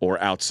 or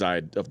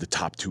outside of the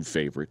top two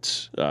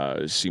favorites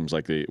seems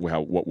like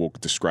what we'll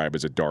describe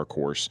as a dark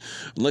horse.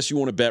 Unless you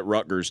want to bet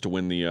Rutgers to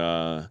win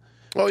the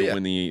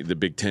win the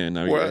Big Ten.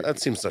 That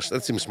seems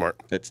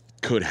smart. That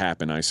could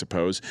happen, I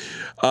suppose.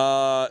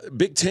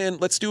 Big Ten.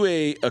 Let's do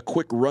a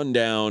quick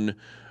rundown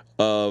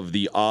of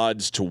the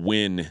odds to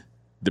win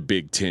the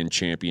Big Ten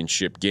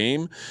championship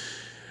game.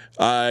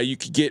 You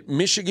could get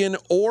Michigan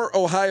or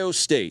Ohio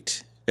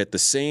State at the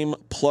same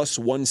plus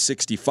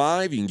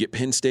 165. You can get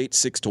Penn State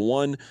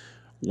 6-1,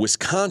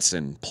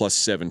 Wisconsin plus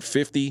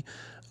 750,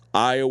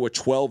 Iowa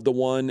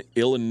 12-1,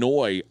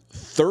 Illinois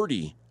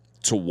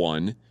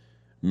 30-1,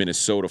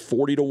 Minnesota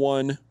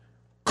 40-1,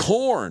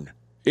 Corn.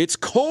 It's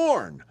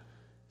Corn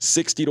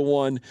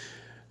 60-1,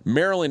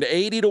 Maryland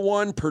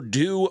 80-1,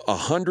 Purdue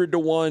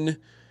 100-1,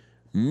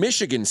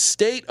 Michigan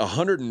State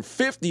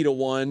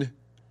 150-1,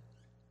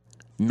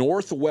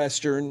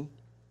 Northwestern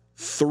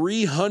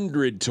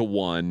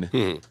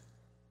 300-1,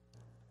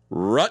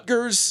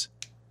 Rutgers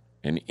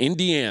and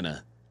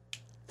Indiana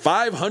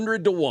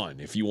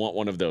 500-1 if you want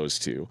one of those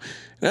two.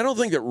 And I don't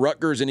think that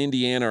Rutgers and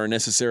Indiana are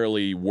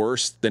necessarily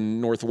worse than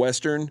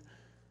Northwestern,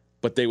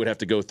 but they would have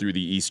to go through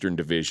the Eastern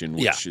Division,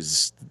 which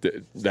is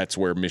that's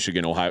where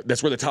Michigan, Ohio,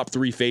 that's where the top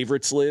three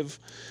favorites live.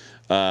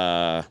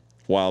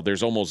 While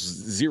there's almost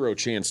zero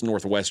chance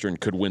Northwestern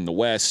could win the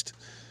West,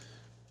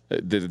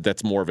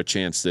 that's more of a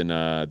chance than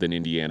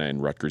Indiana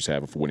and Rutgers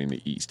have of winning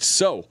the East.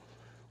 So,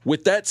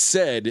 with that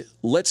said,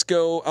 let's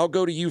go. I'll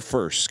go to you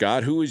first,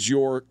 Scott. Who is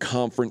your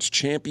conference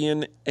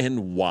champion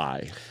and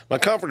why? My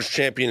conference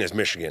champion is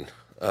Michigan.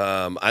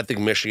 I think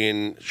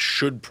Michigan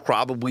should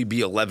probably be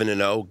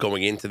 11-0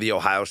 going into the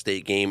Ohio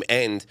State game,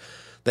 and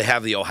they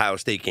have the Ohio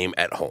State game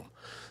at home.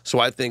 So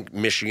I think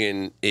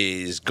Michigan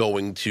is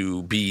going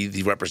to be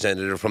the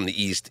representative from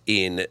the East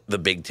in the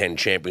Big Ten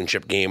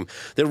championship game.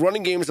 Their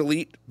running game is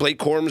elite. Blake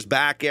Corum's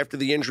back after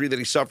the injury that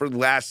he suffered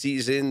last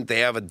season. They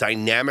have a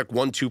dynamic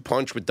 1-2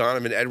 punch with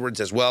Donovan Edwards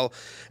as well.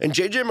 And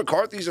J.J.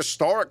 McCarthy's a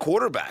star at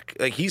quarterback.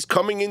 Like, he's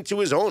coming into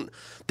his own.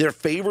 They're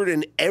favored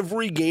in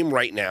every game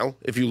right now.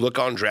 If you look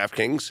on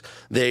DraftKings,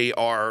 they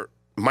are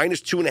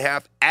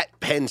 -2.5 at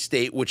Penn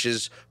State, which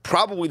is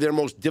probably their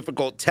most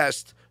difficult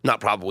test. Not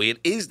probably. It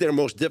is their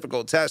most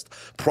difficult test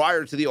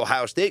prior to the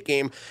Ohio State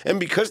game. And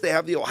because they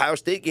have the Ohio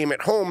State game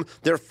at home,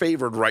 they're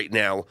favored right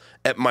now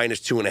at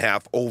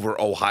 -2.5 over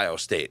Ohio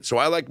State. So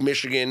I like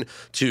Michigan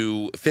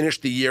to finish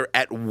the year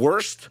at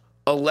worst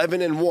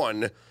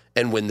 11-1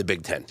 and win the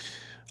Big Ten.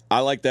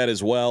 I like that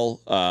as well.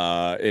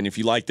 And if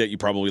you like that, you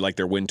probably like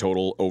their win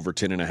total over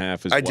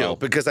 10.5 as well. I do,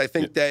 because I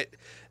think that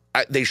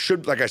they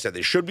should, like I said,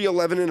 they should be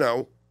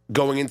 11-0.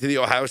 Going into the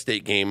Ohio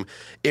State game.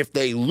 If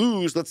they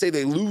lose, let's say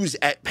they lose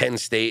at Penn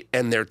State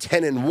and they're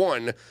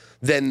 10-1,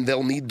 then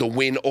they'll need the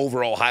win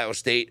over Ohio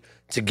State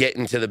to get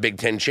into the Big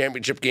Ten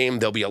championship game.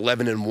 They'll be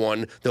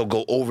 11-1. They'll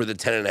go over the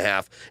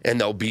 10.5,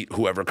 and they'll beat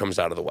whoever comes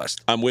out of the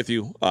West. I'm with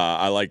you.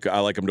 I like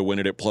them to win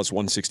it at plus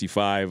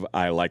 165.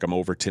 I like them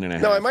over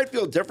 10.5. Now, I might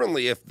feel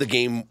differently if the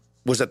game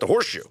was at the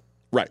Horseshoe.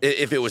 Right.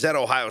 If it was at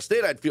Ohio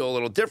State, I'd feel a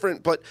little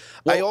different. But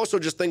I also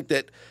just think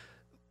that,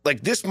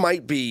 like, this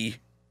might be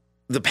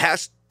the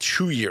past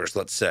 2 years,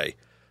 let's say,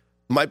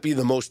 might be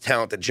the most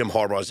talent that Jim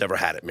Harbaugh has ever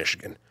had at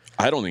Michigan.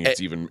 I don't think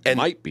it's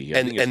might be.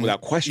 I think it's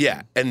without question.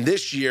 Yeah, and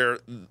this year,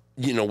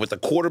 with the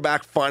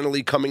quarterback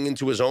finally coming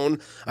into his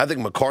own, I think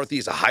McCarthy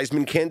is a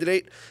Heisman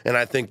candidate, and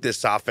I think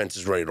this offense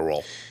is ready to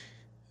roll.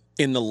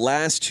 In the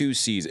last two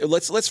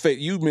seasons, let's face,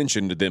 you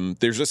mentioned them.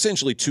 There's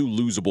essentially two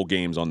losable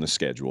games on the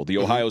schedule: the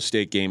Ohio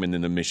State game and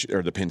then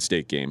the Penn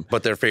State game.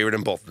 But they're favored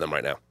in both of them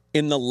right now.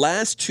 In the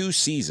last two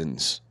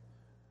seasons,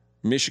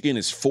 Michigan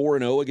is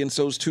 4-0 against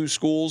those two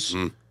schools,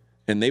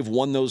 and they've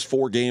won those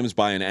 4 games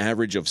by an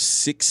average of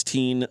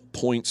 16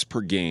 points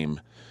per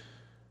game.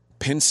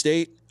 Penn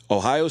State,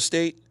 Ohio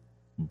State,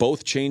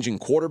 both changing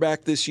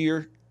quarterback this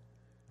year.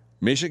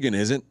 Michigan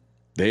isn't.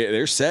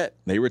 They're set.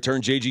 They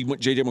returned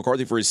J.J.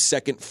 McCarthy for his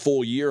second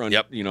full year.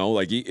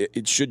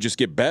 It should just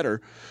get better.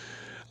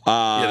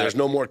 There's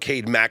no more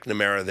Cade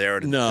McNamara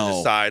there to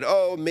decide,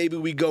 maybe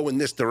we go in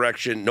this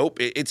direction. Nope,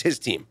 it's his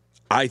team.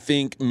 I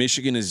think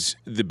Michigan is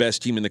the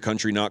best team in the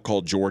country, not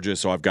called Georgia,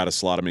 so I've got to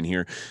slot them in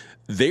here.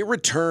 They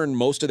return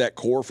most of that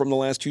core from the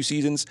last 2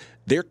 seasons.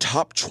 They're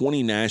top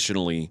 20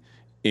 nationally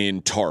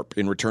in TARP,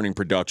 in returning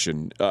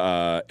production,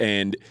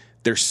 and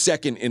they're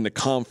second in the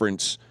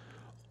conference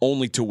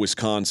only to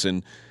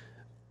Wisconsin.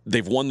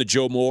 They've won the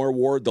Joe Moore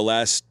Award the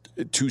last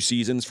 2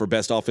 seasons for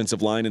best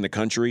offensive line in the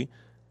country.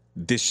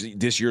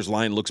 This year's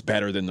line looks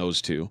better than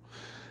those two.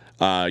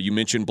 You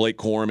mentioned Blake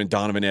Corum and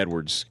Donovan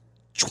Edwards.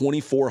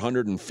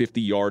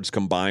 2,450 yards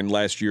combined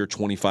last year,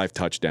 25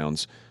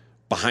 touchdowns.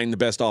 Behind the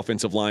best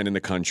offensive line in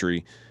the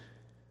country.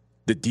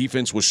 The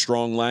defense was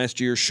strong last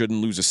year,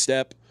 shouldn't lose a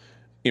step.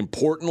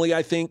 Importantly,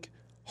 I think,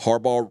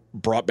 Harbaugh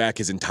brought back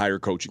his entire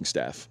coaching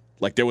staff.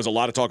 Like, there was a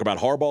lot of talk about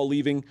Harbaugh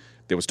leaving.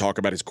 There was talk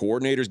about his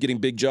coordinators getting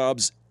big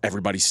jobs.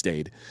 Everybody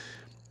stayed.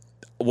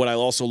 What I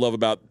also love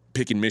about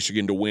picking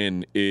Michigan to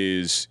win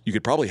is you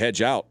could probably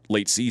hedge out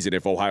late season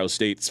if Ohio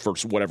State, for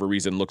whatever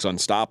reason, looks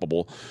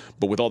unstoppable.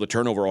 But with all the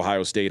turnover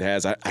Ohio State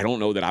has, I don't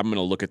know that I'm going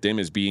to look at them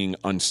as being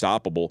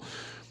unstoppable.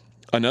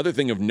 Another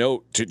thing of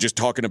note, to just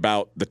talking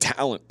about the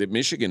talent that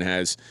Michigan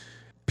has,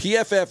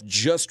 PFF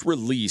just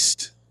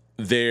released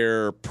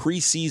their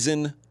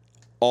preseason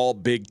All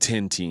Big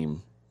Ten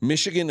team.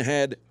 Michigan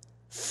had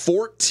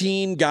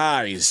 14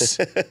 guys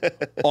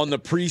on the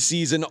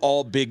preseason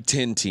All Big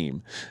Ten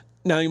team.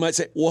 Now, you might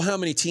say, well, how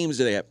many teams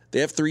do they have? They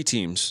have 3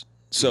 teams.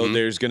 So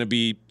there's going to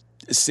be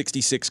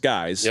 66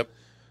 guys. Yep.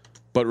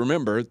 But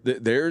remember,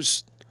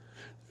 there's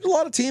a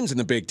lot of teams in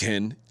the Big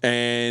Ten.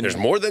 And There's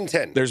more than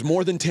 10. There's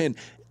more than 10.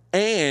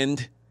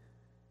 And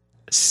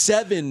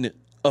 7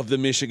 of the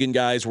Michigan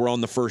guys were on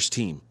the first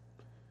team.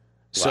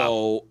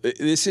 So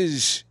this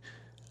is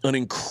an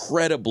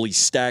incredibly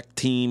stacked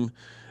team.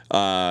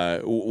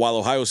 While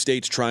Ohio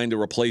State's trying to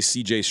replace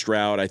C.J.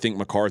 Stroud, I think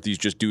McCarthy's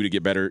just due to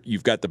get better.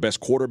 You've got the best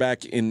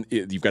quarterback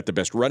you've got the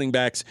best running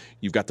backs,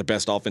 you've got the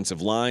best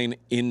offensive line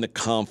in the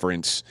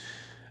conference.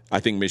 I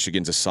think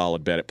Michigan's a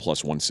solid bet at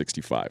plus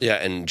 165. Yeah,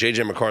 and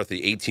J.J.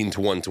 McCarthy,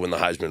 18-1 to win the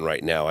Heisman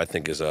right now, I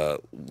think is a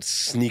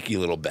sneaky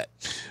little bet.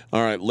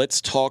 All right,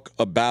 let's talk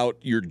about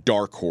your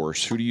dark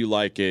horse. Who do you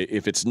like?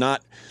 If it's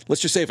not,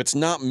 let's just say if it's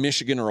not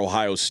Michigan or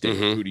Ohio State,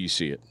 who do you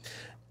see it?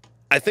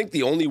 I think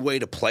the only way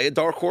to play a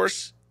dark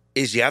horse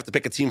is you have to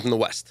pick a team from the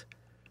West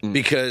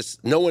because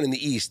no one in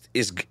the East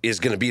is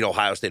going to beat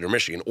Ohio State or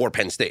Michigan or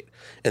Penn State.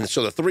 And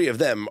so the 3 of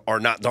them are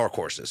not dark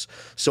horses.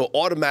 So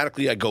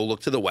automatically I go look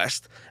to the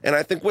West, and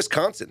I think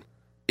Wisconsin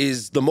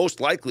is the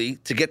most likely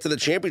to get to the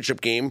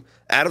championship game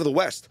out of the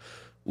West.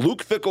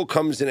 Luke Fickell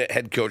comes in at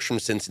head coach from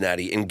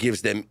Cincinnati and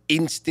gives them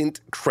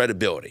instant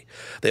credibility.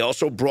 They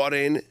also brought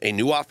in a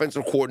new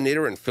offensive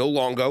coordinator in Phil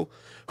Longo,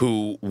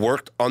 who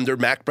worked under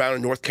Mack Brown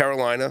in North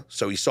Carolina.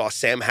 So he saw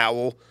Sam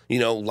Howell,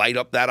 light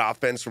up that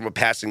offense from a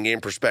passing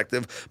game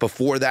perspective.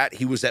 Before that,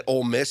 he was at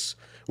Ole Miss,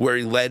 where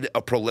he led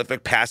a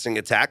prolific passing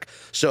attack.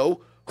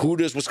 So who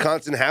does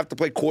Wisconsin have to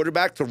play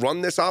quarterback to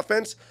run this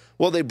offense?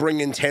 Well, they bring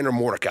in Tanner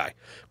Mordecai,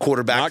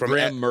 quarterback Not from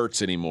Graham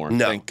Mertz anymore.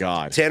 No, thank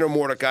God. Tanner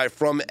Mordecai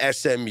from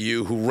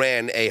SMU, who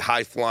ran a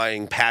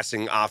high-flying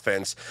passing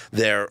offense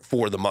there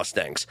for the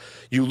Mustangs.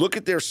 You look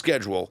at their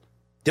schedule,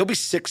 they'll be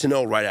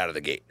 6-0 right out of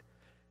the gate.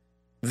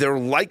 They're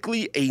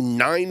likely a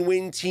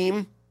 9-win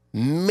team,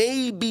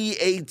 maybe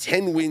a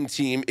 10-win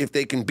team if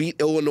they can beat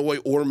Illinois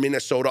or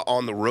Minnesota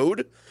on the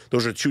road.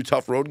 Those are 2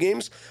 tough road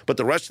games. But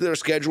the rest of their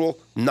schedule,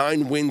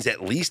 9 wins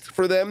at least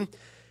for them.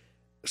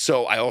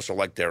 So I also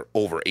like their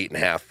over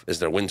 8.5 as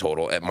their win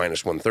total at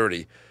minus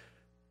 130.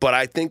 But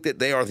I think that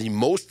they are the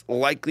most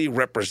likely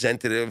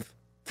representative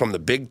from the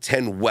Big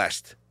Ten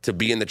West to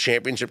be in the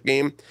championship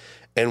game.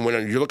 And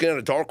when you're looking at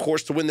a dark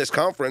horse to win this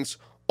conference,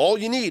 all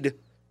you need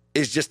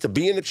is just to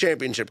be in the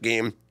championship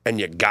game, and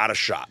you got a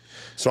shot.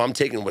 So I'm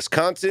taking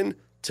Wisconsin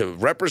to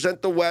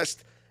represent the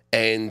West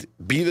and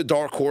be the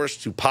dark horse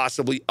to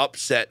possibly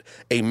upset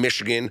a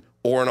Michigan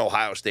or an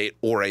Ohio State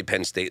or a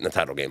Penn State in the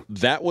title game.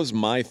 That was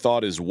my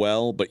thought as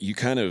well, but you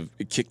kind of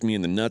kicked me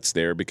in the nuts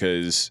there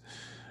because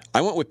I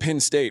went with Penn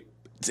State.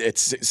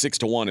 It's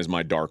 6-1 is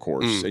my dark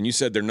horse, and you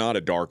said they're not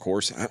a dark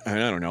horse. I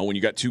don't know. When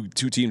you got two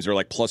teams that are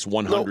like plus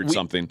 100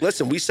 something.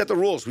 Listen, we set the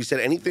rules. We said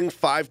anything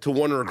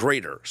 5-1 or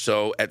greater.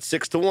 So at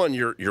 6-1,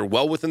 you're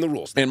well within the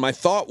rules. And my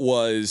thought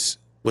was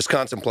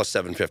Wisconsin plus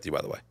 750.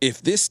 By the way,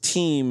 if this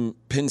team,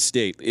 Penn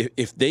State,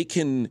 if they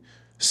can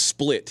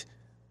split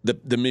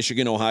the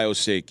Michigan Ohio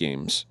State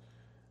games.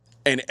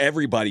 And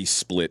everybody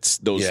splits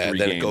those 3 games.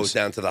 Yeah, then it goes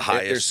down to the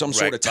highest. There's some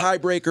sort of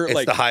tiebreaker.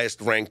 It's the highest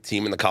ranked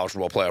team in the college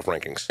football playoff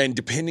rankings. And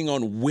depending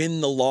on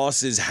when the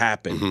losses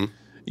happen,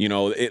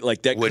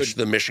 that which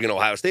the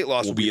Michigan-Ohio State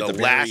loss will be the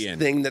last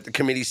thing that the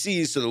committee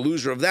sees. So the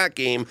loser of that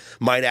game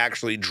might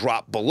actually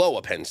drop below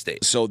a Penn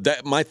State. So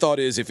that my thought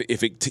is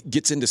if it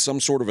gets into some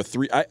sort of a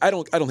 3, I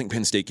don't think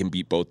Penn State can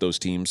beat both those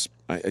teams.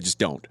 I just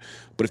don't.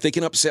 But if they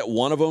can upset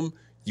one of them,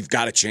 you've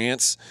got a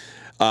chance.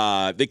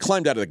 They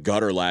climbed out of the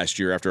gutter last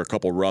year after a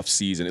couple rough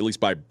seasons, at least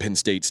by Penn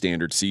State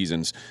standard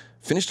seasons.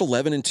 Finished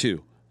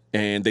 11-2,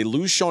 and they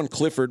lose Sean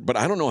Clifford, but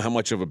I don't know how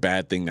much of a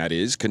bad thing that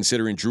is,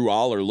 considering Drew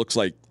Aller looks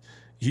like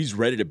he's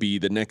ready to be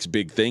the next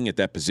big thing at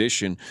that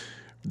position.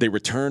 They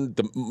returned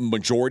the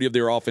majority of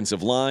their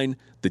offensive line.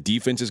 The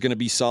defense is going to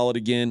be solid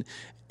again,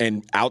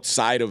 and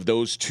outside of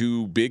those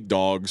 2 big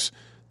dogs,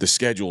 the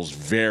schedule's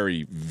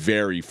very,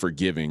 very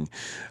forgiving.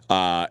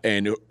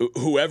 And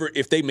whoever,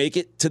 if they make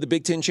it to the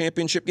Big Ten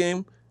championship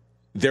game,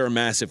 they're a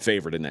massive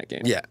favorite in that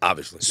game. Yeah,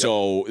 obviously.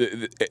 So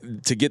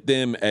to get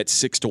them at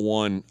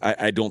 6-1,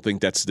 I don't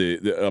think that's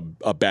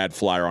a bad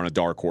flyer on a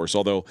dark horse.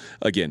 Although,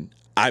 again,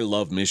 I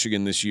love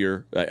Michigan this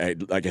year.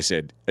 Like I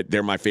said,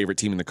 they're my favorite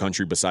team in the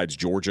country besides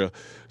Georgia.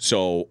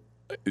 So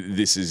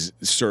this is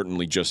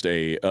certainly just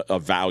a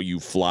value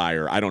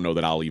flyer. I don't know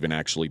that I'll even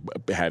actually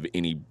have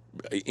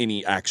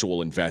any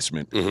actual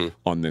investment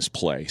on this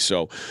play.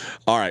 So,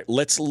 all right,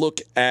 let's look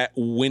at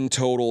win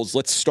totals.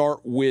 Let's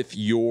start with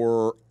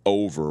your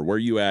over. Where are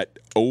you at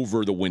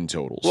over the win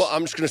totals? Well,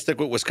 I'm just going to stick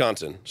with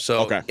Wisconsin.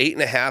 So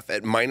 8.5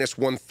 at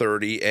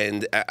 -130.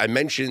 And I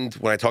mentioned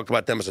when I talked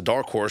about them as a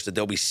dark horse that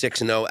they'll be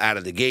 6-0 out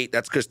of the gate.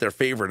 That's because they're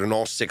favored in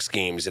all 6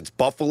 games. It's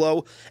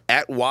Buffalo,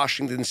 at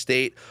Washington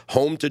State,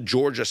 home to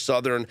Georgia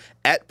Southern,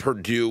 at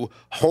Purdue,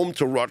 home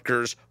to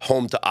Rutgers,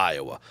 home to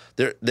Iowa.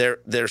 They're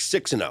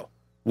 6-0.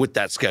 With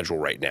that schedule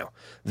right now.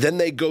 Then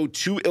they go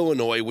to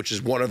Illinois, which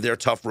is one of their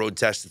tough road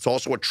tests. It's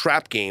also a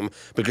trap game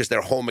because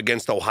they're home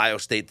against Ohio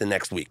State the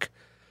next week.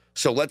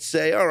 So let's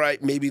say, all right,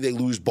 maybe they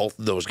lose both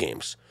of those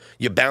games.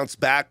 You bounce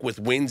back with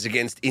wins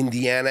against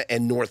Indiana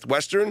and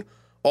Northwestern.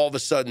 All of a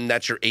sudden,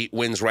 that's your 8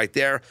 wins right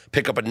there.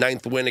 Pick up a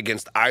 9th win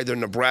against either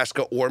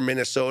Nebraska or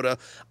Minnesota.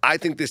 I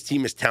think this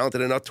team is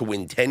talented enough to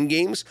win 10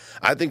 games.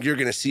 I think you're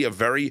going to see a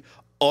very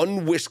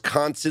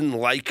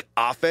un-Wisconsin-like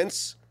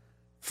offense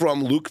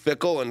from Luke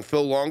Fickell and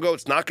Phil Longo.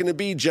 It's not going to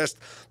be just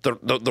the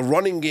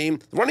running game.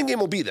 The running game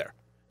will be there.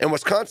 And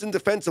Wisconsin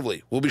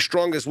defensively will be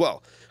strong as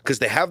well because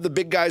they have the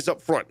big guys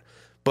up front.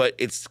 But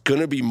it's going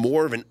to be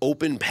more of an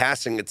open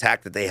passing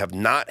attack that they have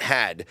not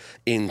had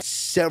in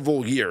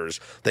several years.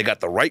 They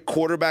got the right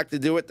quarterback to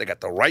do it. They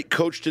got the right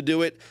coach to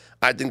do it.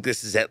 I think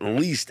this is at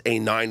least a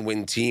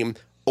 9-win team.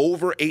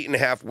 Over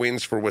 8.5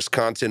 wins for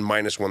Wisconsin,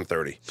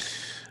 -130.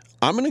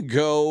 I'm going to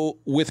go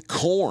with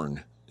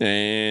Corn.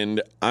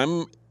 And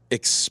I'm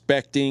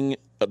expecting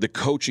the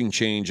coaching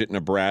change at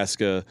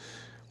Nebraska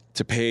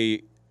to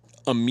pay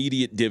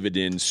immediate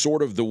dividends,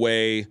 sort of the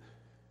way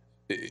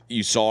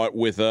you saw it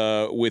with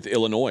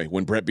Illinois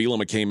when Brett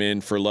Bielema came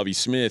in for Lovie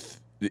Smith.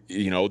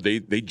 You know, they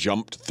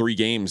jumped 3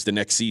 games the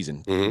next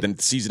season. Then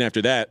the season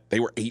after that,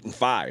 they were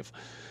 8-5.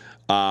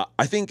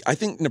 I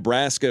think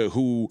Nebraska,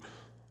 who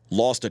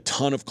lost a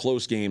ton of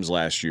close games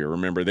last year.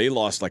 Remember, they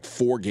lost like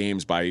 4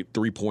 games by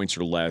 3 points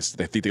or less.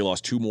 I think they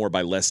lost 2 more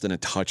by less than a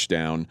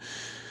touchdown.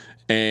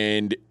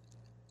 And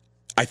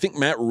I think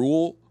Matt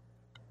Rule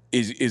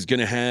is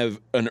going to have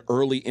an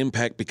early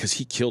impact because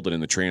he killed it in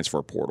the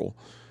transfer portal.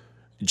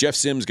 Jeff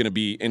Sims is going to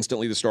be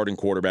instantly the starting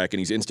quarterback, and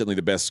he's instantly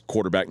the best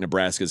quarterback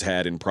Nebraska's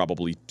had in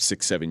probably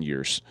 6-7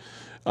 years.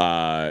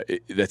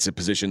 That's a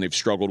position they've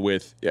struggled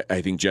with.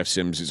 I think Jeff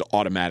Sims is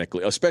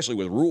automatically, especially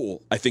with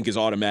Rule, I think is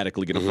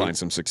automatically going to find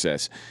some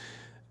success.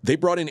 They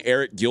brought in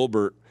Eric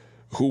Gilbert,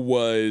 who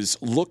was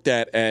looked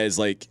at as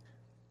like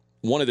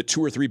one of the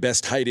 2 or 3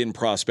 best tight end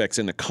prospects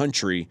in the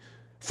country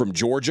from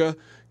Georgia.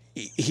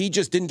 He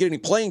just didn't get any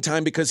playing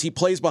time because he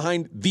plays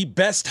behind the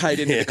best tight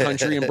end in the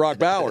country in Brock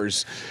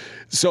Bowers.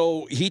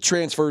 So he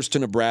transfers to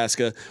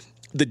Nebraska.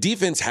 The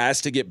defense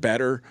has to get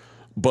better,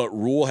 but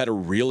Rule had a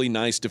really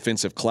nice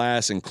defensive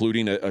class,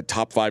 including a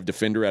top 5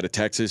 defender out of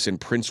Texas and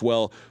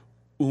Princewell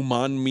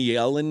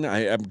Umanmielen. I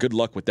have good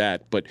luck with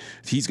that, but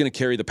he's going to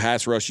carry the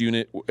pass rush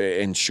unit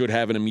and should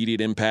have an immediate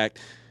impact.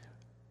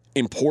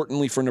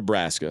 Importantly for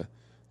Nebraska,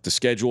 the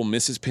schedule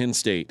misses Penn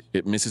State.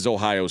 It misses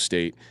Ohio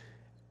State.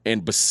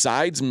 And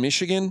besides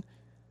Michigan,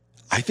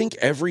 I think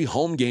every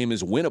home game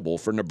is winnable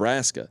for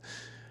Nebraska.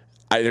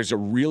 There's a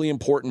really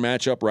important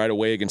matchup right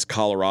away against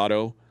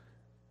Colorado.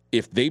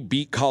 If they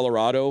beat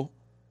Colorado,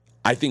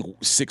 I think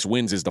 6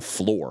 wins is the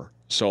floor.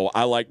 So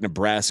I like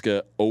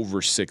Nebraska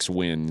over 6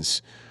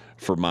 wins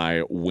for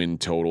my win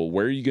total.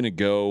 Where are you going to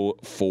go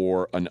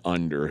for an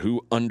under?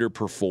 Who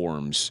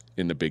underperforms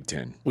in the Big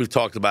Ten? We've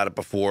talked about it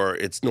before.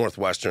 It's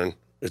Northwestern.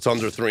 It's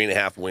under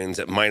 3.5 wins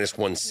at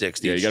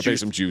 -160. Yeah, you got to pay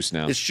some juice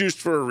now. It's juiced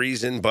for a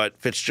reason, but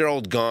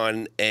Fitzgerald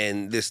gone,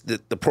 and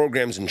the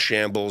program's in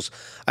shambles.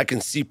 I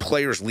can see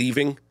players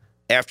leaving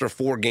after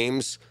 4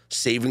 games,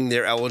 saving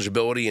their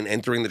eligibility and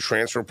entering the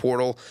transfer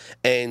portal.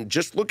 And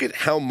just look at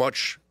how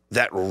much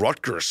that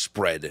Rutgers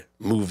spread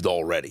moved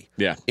already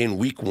in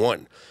week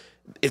 1.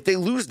 If they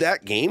lose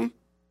that game,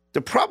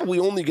 they're probably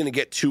only going to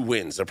get 2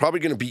 wins. They're probably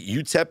going to beat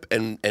UTEP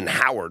and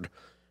Howard,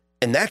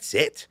 and that's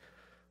it.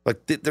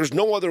 Like, there's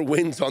no other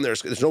wins on there.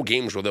 There's no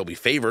games where they'll be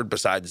favored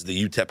besides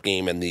the UTEP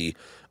game and the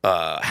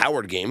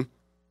Howard game.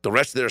 The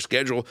rest of their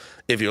schedule,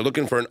 if you're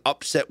looking for an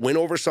upset win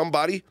over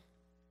somebody,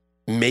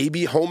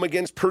 maybe home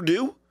against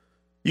Purdue,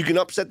 you can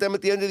upset them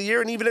at the end of the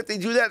year. And even if they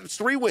do that, it's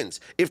 3 wins.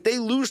 If they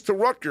lose to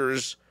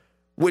Rutgers,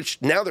 which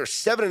now they're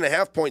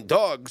 7.5-point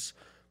dogs,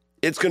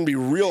 it's going to be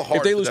real hard.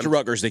 If they lose to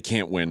Rutgers, they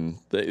can't win.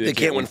 They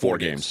can't win 4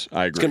 games.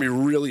 I agree. It's going to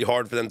be really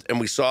hard for them. And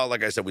we saw,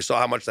 like I said,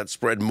 how much that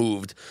spread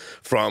moved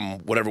from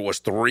whatever it was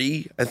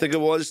 3, I think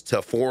it was,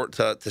 to 4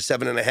 to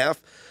 7.5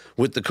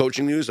 with the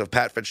coaching news of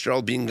Pat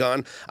Fitzgerald being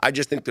gone. I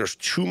just think there's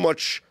too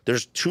much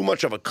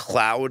of a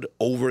cloud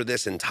over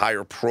this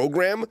entire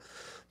program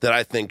that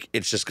I think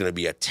it's just going to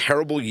be a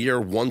terrible year,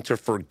 one to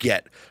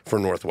forget for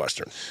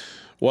Northwestern.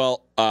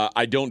 Well,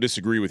 I don't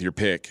disagree with your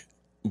pick,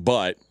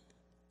 but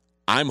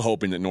I'm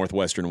hoping that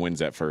Northwestern wins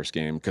that first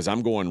game because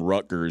I'm going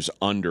Rutgers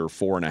under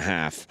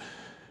 4.5.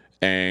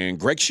 And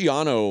Greg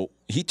Schiano,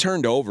 he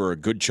turned over a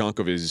good chunk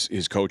of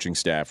his coaching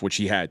staff, which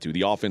he had to.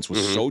 The offense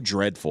was so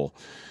dreadful.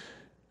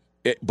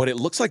 But it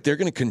looks like they're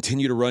going to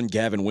continue to run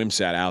Gavin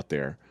Wimsatt out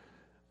there.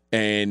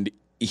 And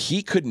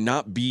he could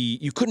not be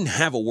 – you couldn't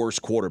have a worse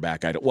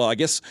quarterback. Well, I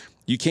guess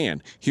you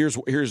can. Here's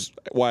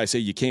why I say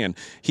you can.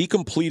 He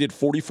completed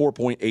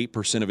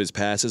 44.8% of his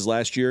passes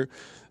last year.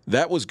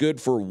 That was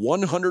good for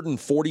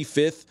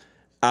 145th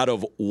out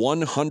of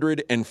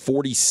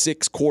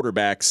 146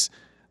 quarterbacks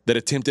that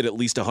attempted at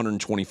least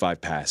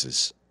 125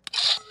 passes.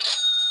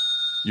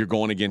 You're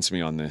going against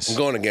me on this. I'm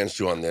going against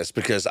you on this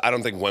because I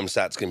don't think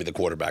Wimsatt's going to be the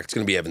quarterback. It's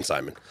going to be Evan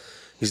Simon.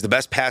 He's the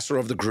best passer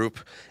of the group,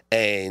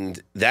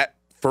 and that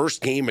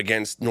first game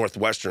against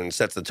Northwestern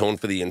sets the tone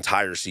for the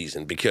entire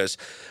season because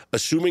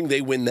assuming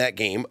they win that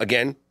game,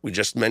 again, we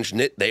just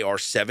mentioned it, they are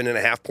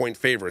 7.5-point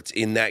favorites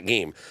in that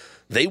game.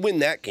 They win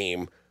that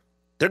game,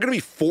 they're going to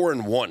be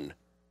 4-1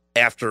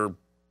 after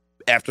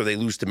they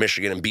lose to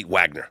Michigan and beat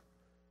Wagner.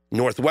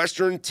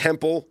 Northwestern,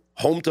 Temple,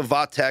 home to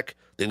Vatek,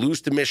 they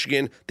lose to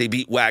Michigan, they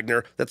beat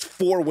Wagner. That's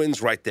 4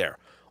 wins right there.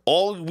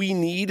 All we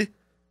need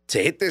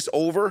to hit this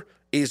over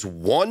is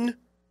one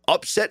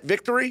upset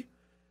victory.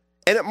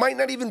 And it might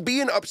not even be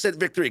an upset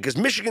victory because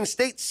Michigan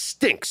State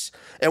stinks.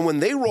 And when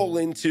they roll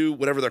into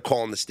whatever they're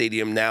calling the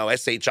stadium now,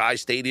 SHI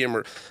Stadium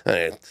or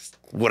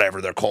whatever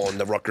they're calling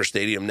the Rutgers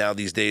Stadium now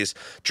these days,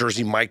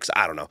 Jersey Mike's,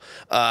 I don't know.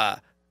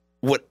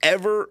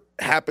 Whatever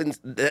happens,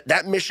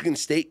 that Michigan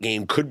State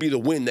game could be the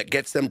win that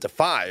gets them to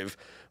 5,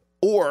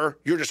 or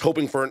you're just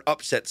hoping for an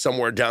upset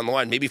somewhere down the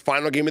line, maybe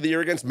final game of the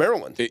year against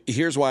Maryland.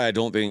 Here's why I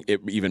don't think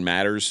it even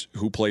matters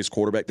who plays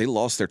quarterback. They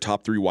lost their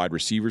top 3 wide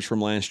receivers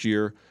from last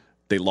year.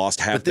 They lost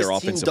half their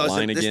offensive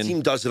line again. This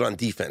team does it on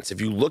defense. If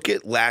you look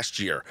at last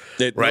year,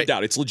 right? No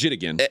doubt, it's legit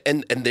again.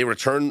 And they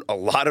return a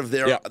lot of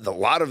their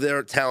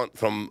talent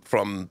from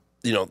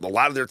a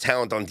lot of their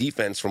talent on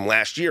defense from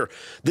last year.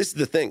 This is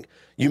the thing.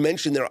 You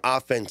mentioned their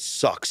offense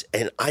sucks,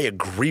 and I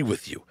agree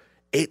with you.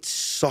 It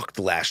sucked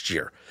last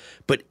year.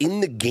 But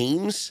in the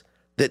games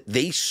that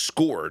they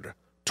scored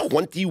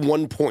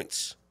 21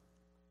 points,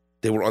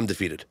 they were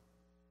undefeated.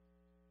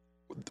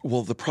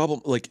 Well, the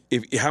problem,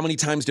 how many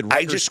times did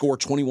Rutgers score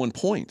 21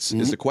 points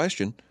is the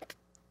question.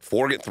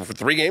 4 for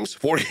 3 games?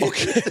 4 games.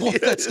 Okay, well,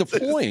 that's the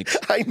point.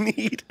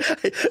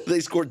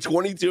 They scored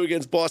 22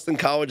 against Boston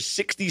College,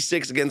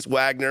 66 against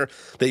Wagner.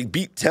 They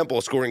beat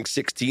Temple scoring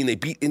 16. They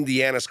beat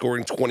Indiana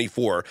scoring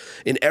 24.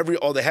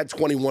 They had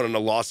 21 in a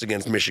loss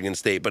against Michigan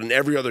State, but in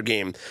every other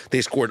game,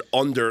 they scored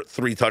under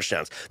 3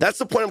 touchdowns. That's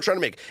the point I'm trying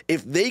to make.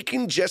 If they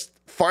can just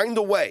find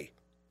a way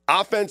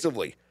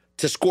offensively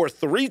to score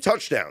 3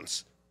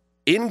 touchdowns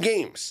in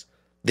games,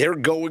 they're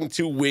going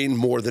to win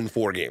more than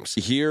 4 games.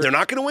 They're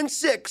not going to win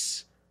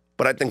 6,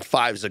 but I think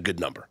 5 is a good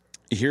number.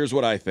 Here's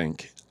what I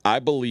think. I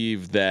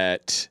believe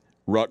that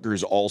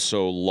Rutgers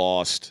also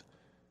lost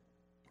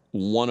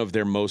one of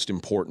their most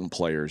important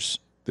players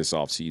this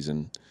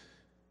offseason.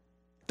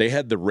 They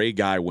had the Ray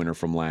Guy winner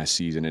from last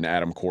season in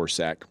Adam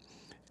Korsak.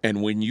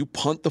 And when you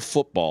punt the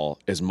football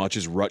as much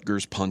as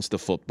Rutgers punts the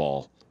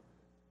football,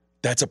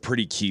 that's a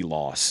pretty key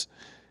loss.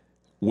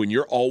 When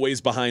you're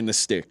always behind the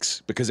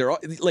sticks, because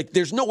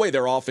there's no way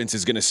their offense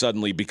is going to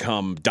suddenly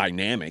become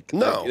dynamic.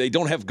 No. They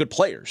don't have good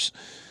players.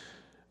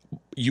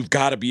 You've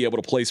got to be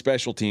able to play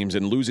special teams,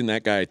 and losing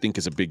that guy, I think,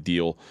 is a big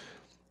deal.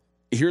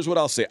 Here's what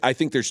I'll say. I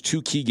think there's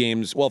 3 key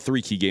games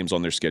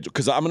on their schedule,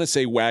 because I'm going to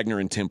say Wagner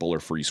and Temple are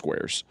free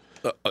squares.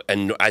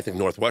 And I think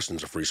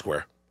Northwestern's a free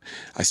square.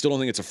 I still don't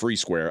think it's a free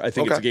square. I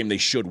think it's a game they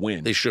should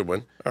win. They should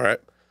win. All right.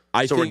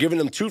 We're giving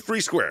them 2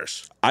 free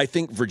squares. I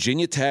think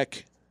Virginia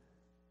Tech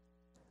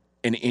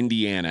and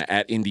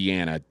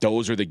Indiana,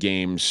 those are the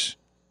games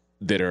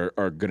that are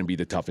going to be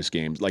the toughest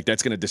games.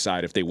 That's going to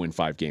decide if they win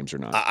 5 games or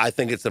not. I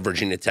think it's the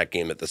Virginia Tech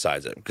game that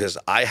decides it, because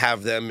I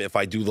have them, if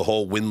I do the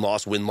whole win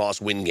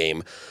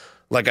game,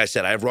 like I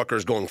said, I have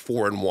Rutgers going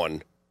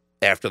 4-1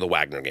 after the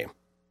Wagner game.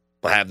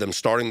 I have them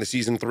starting the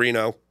season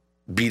 3-0,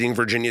 beating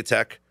Virginia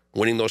Tech,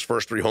 winning those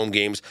first 3 home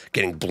games,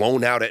 getting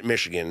blown out at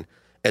Michigan,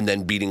 and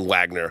then beating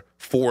Wagner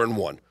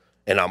 4-1.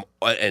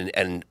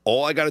 And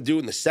all I got to do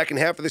in the second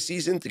half of the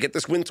season to get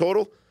this win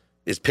total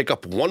is pick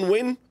up 1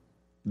 win.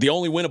 The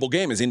only winnable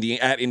game is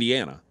at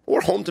Indiana,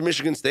 or home to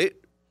Michigan State.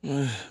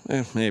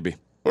 Maybe.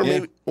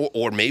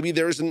 Or maybe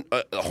there's a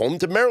home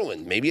to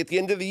Maryland. Maybe at the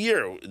end of the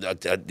year,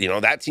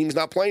 that team's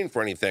not playing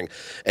for anything.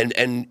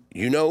 And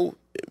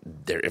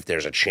if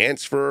there's a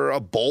chance for a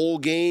bowl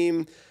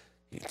game,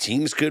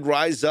 teams could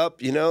rise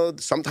up.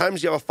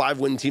 Sometimes you have a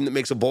 5-win team that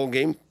makes a bowl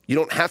game. You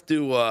don't have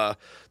to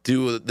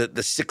do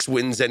the 6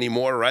 wins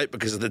anymore, right?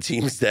 Because of the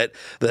teams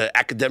the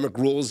academic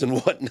rules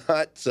and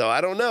whatnot. So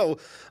I don't know.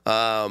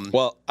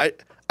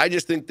 I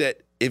just think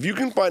that if you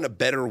can find a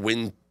better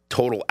win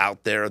total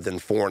out there than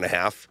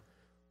 4.5,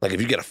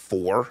 if you get a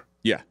 4,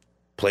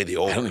 Play the I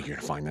don't over. think you're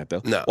going to find that,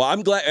 though. No. Well,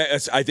 I'm glad.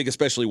 I think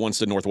especially once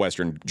the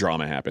Northwestern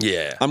drama happened.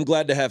 Yeah. I'm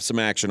glad to have some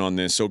action on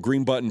this. So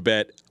green button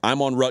bet.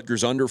 I'm on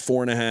Rutgers under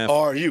 4.5.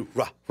 Are you?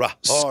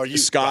 Are you?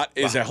 Scott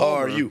is a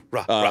homer. Are you?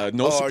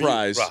 No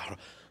surprise.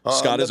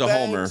 Scott is a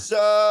homer.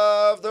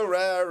 Of the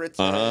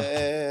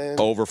Raritan.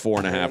 Over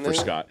 4.5 for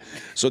Scott.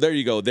 So there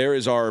you go. There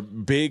is our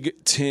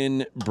Big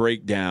Ten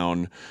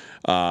breakdown.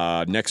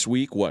 Next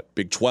week, what?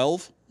 Big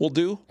 12 we'll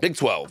do? Big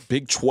 12.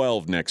 Big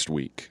 12 next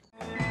week.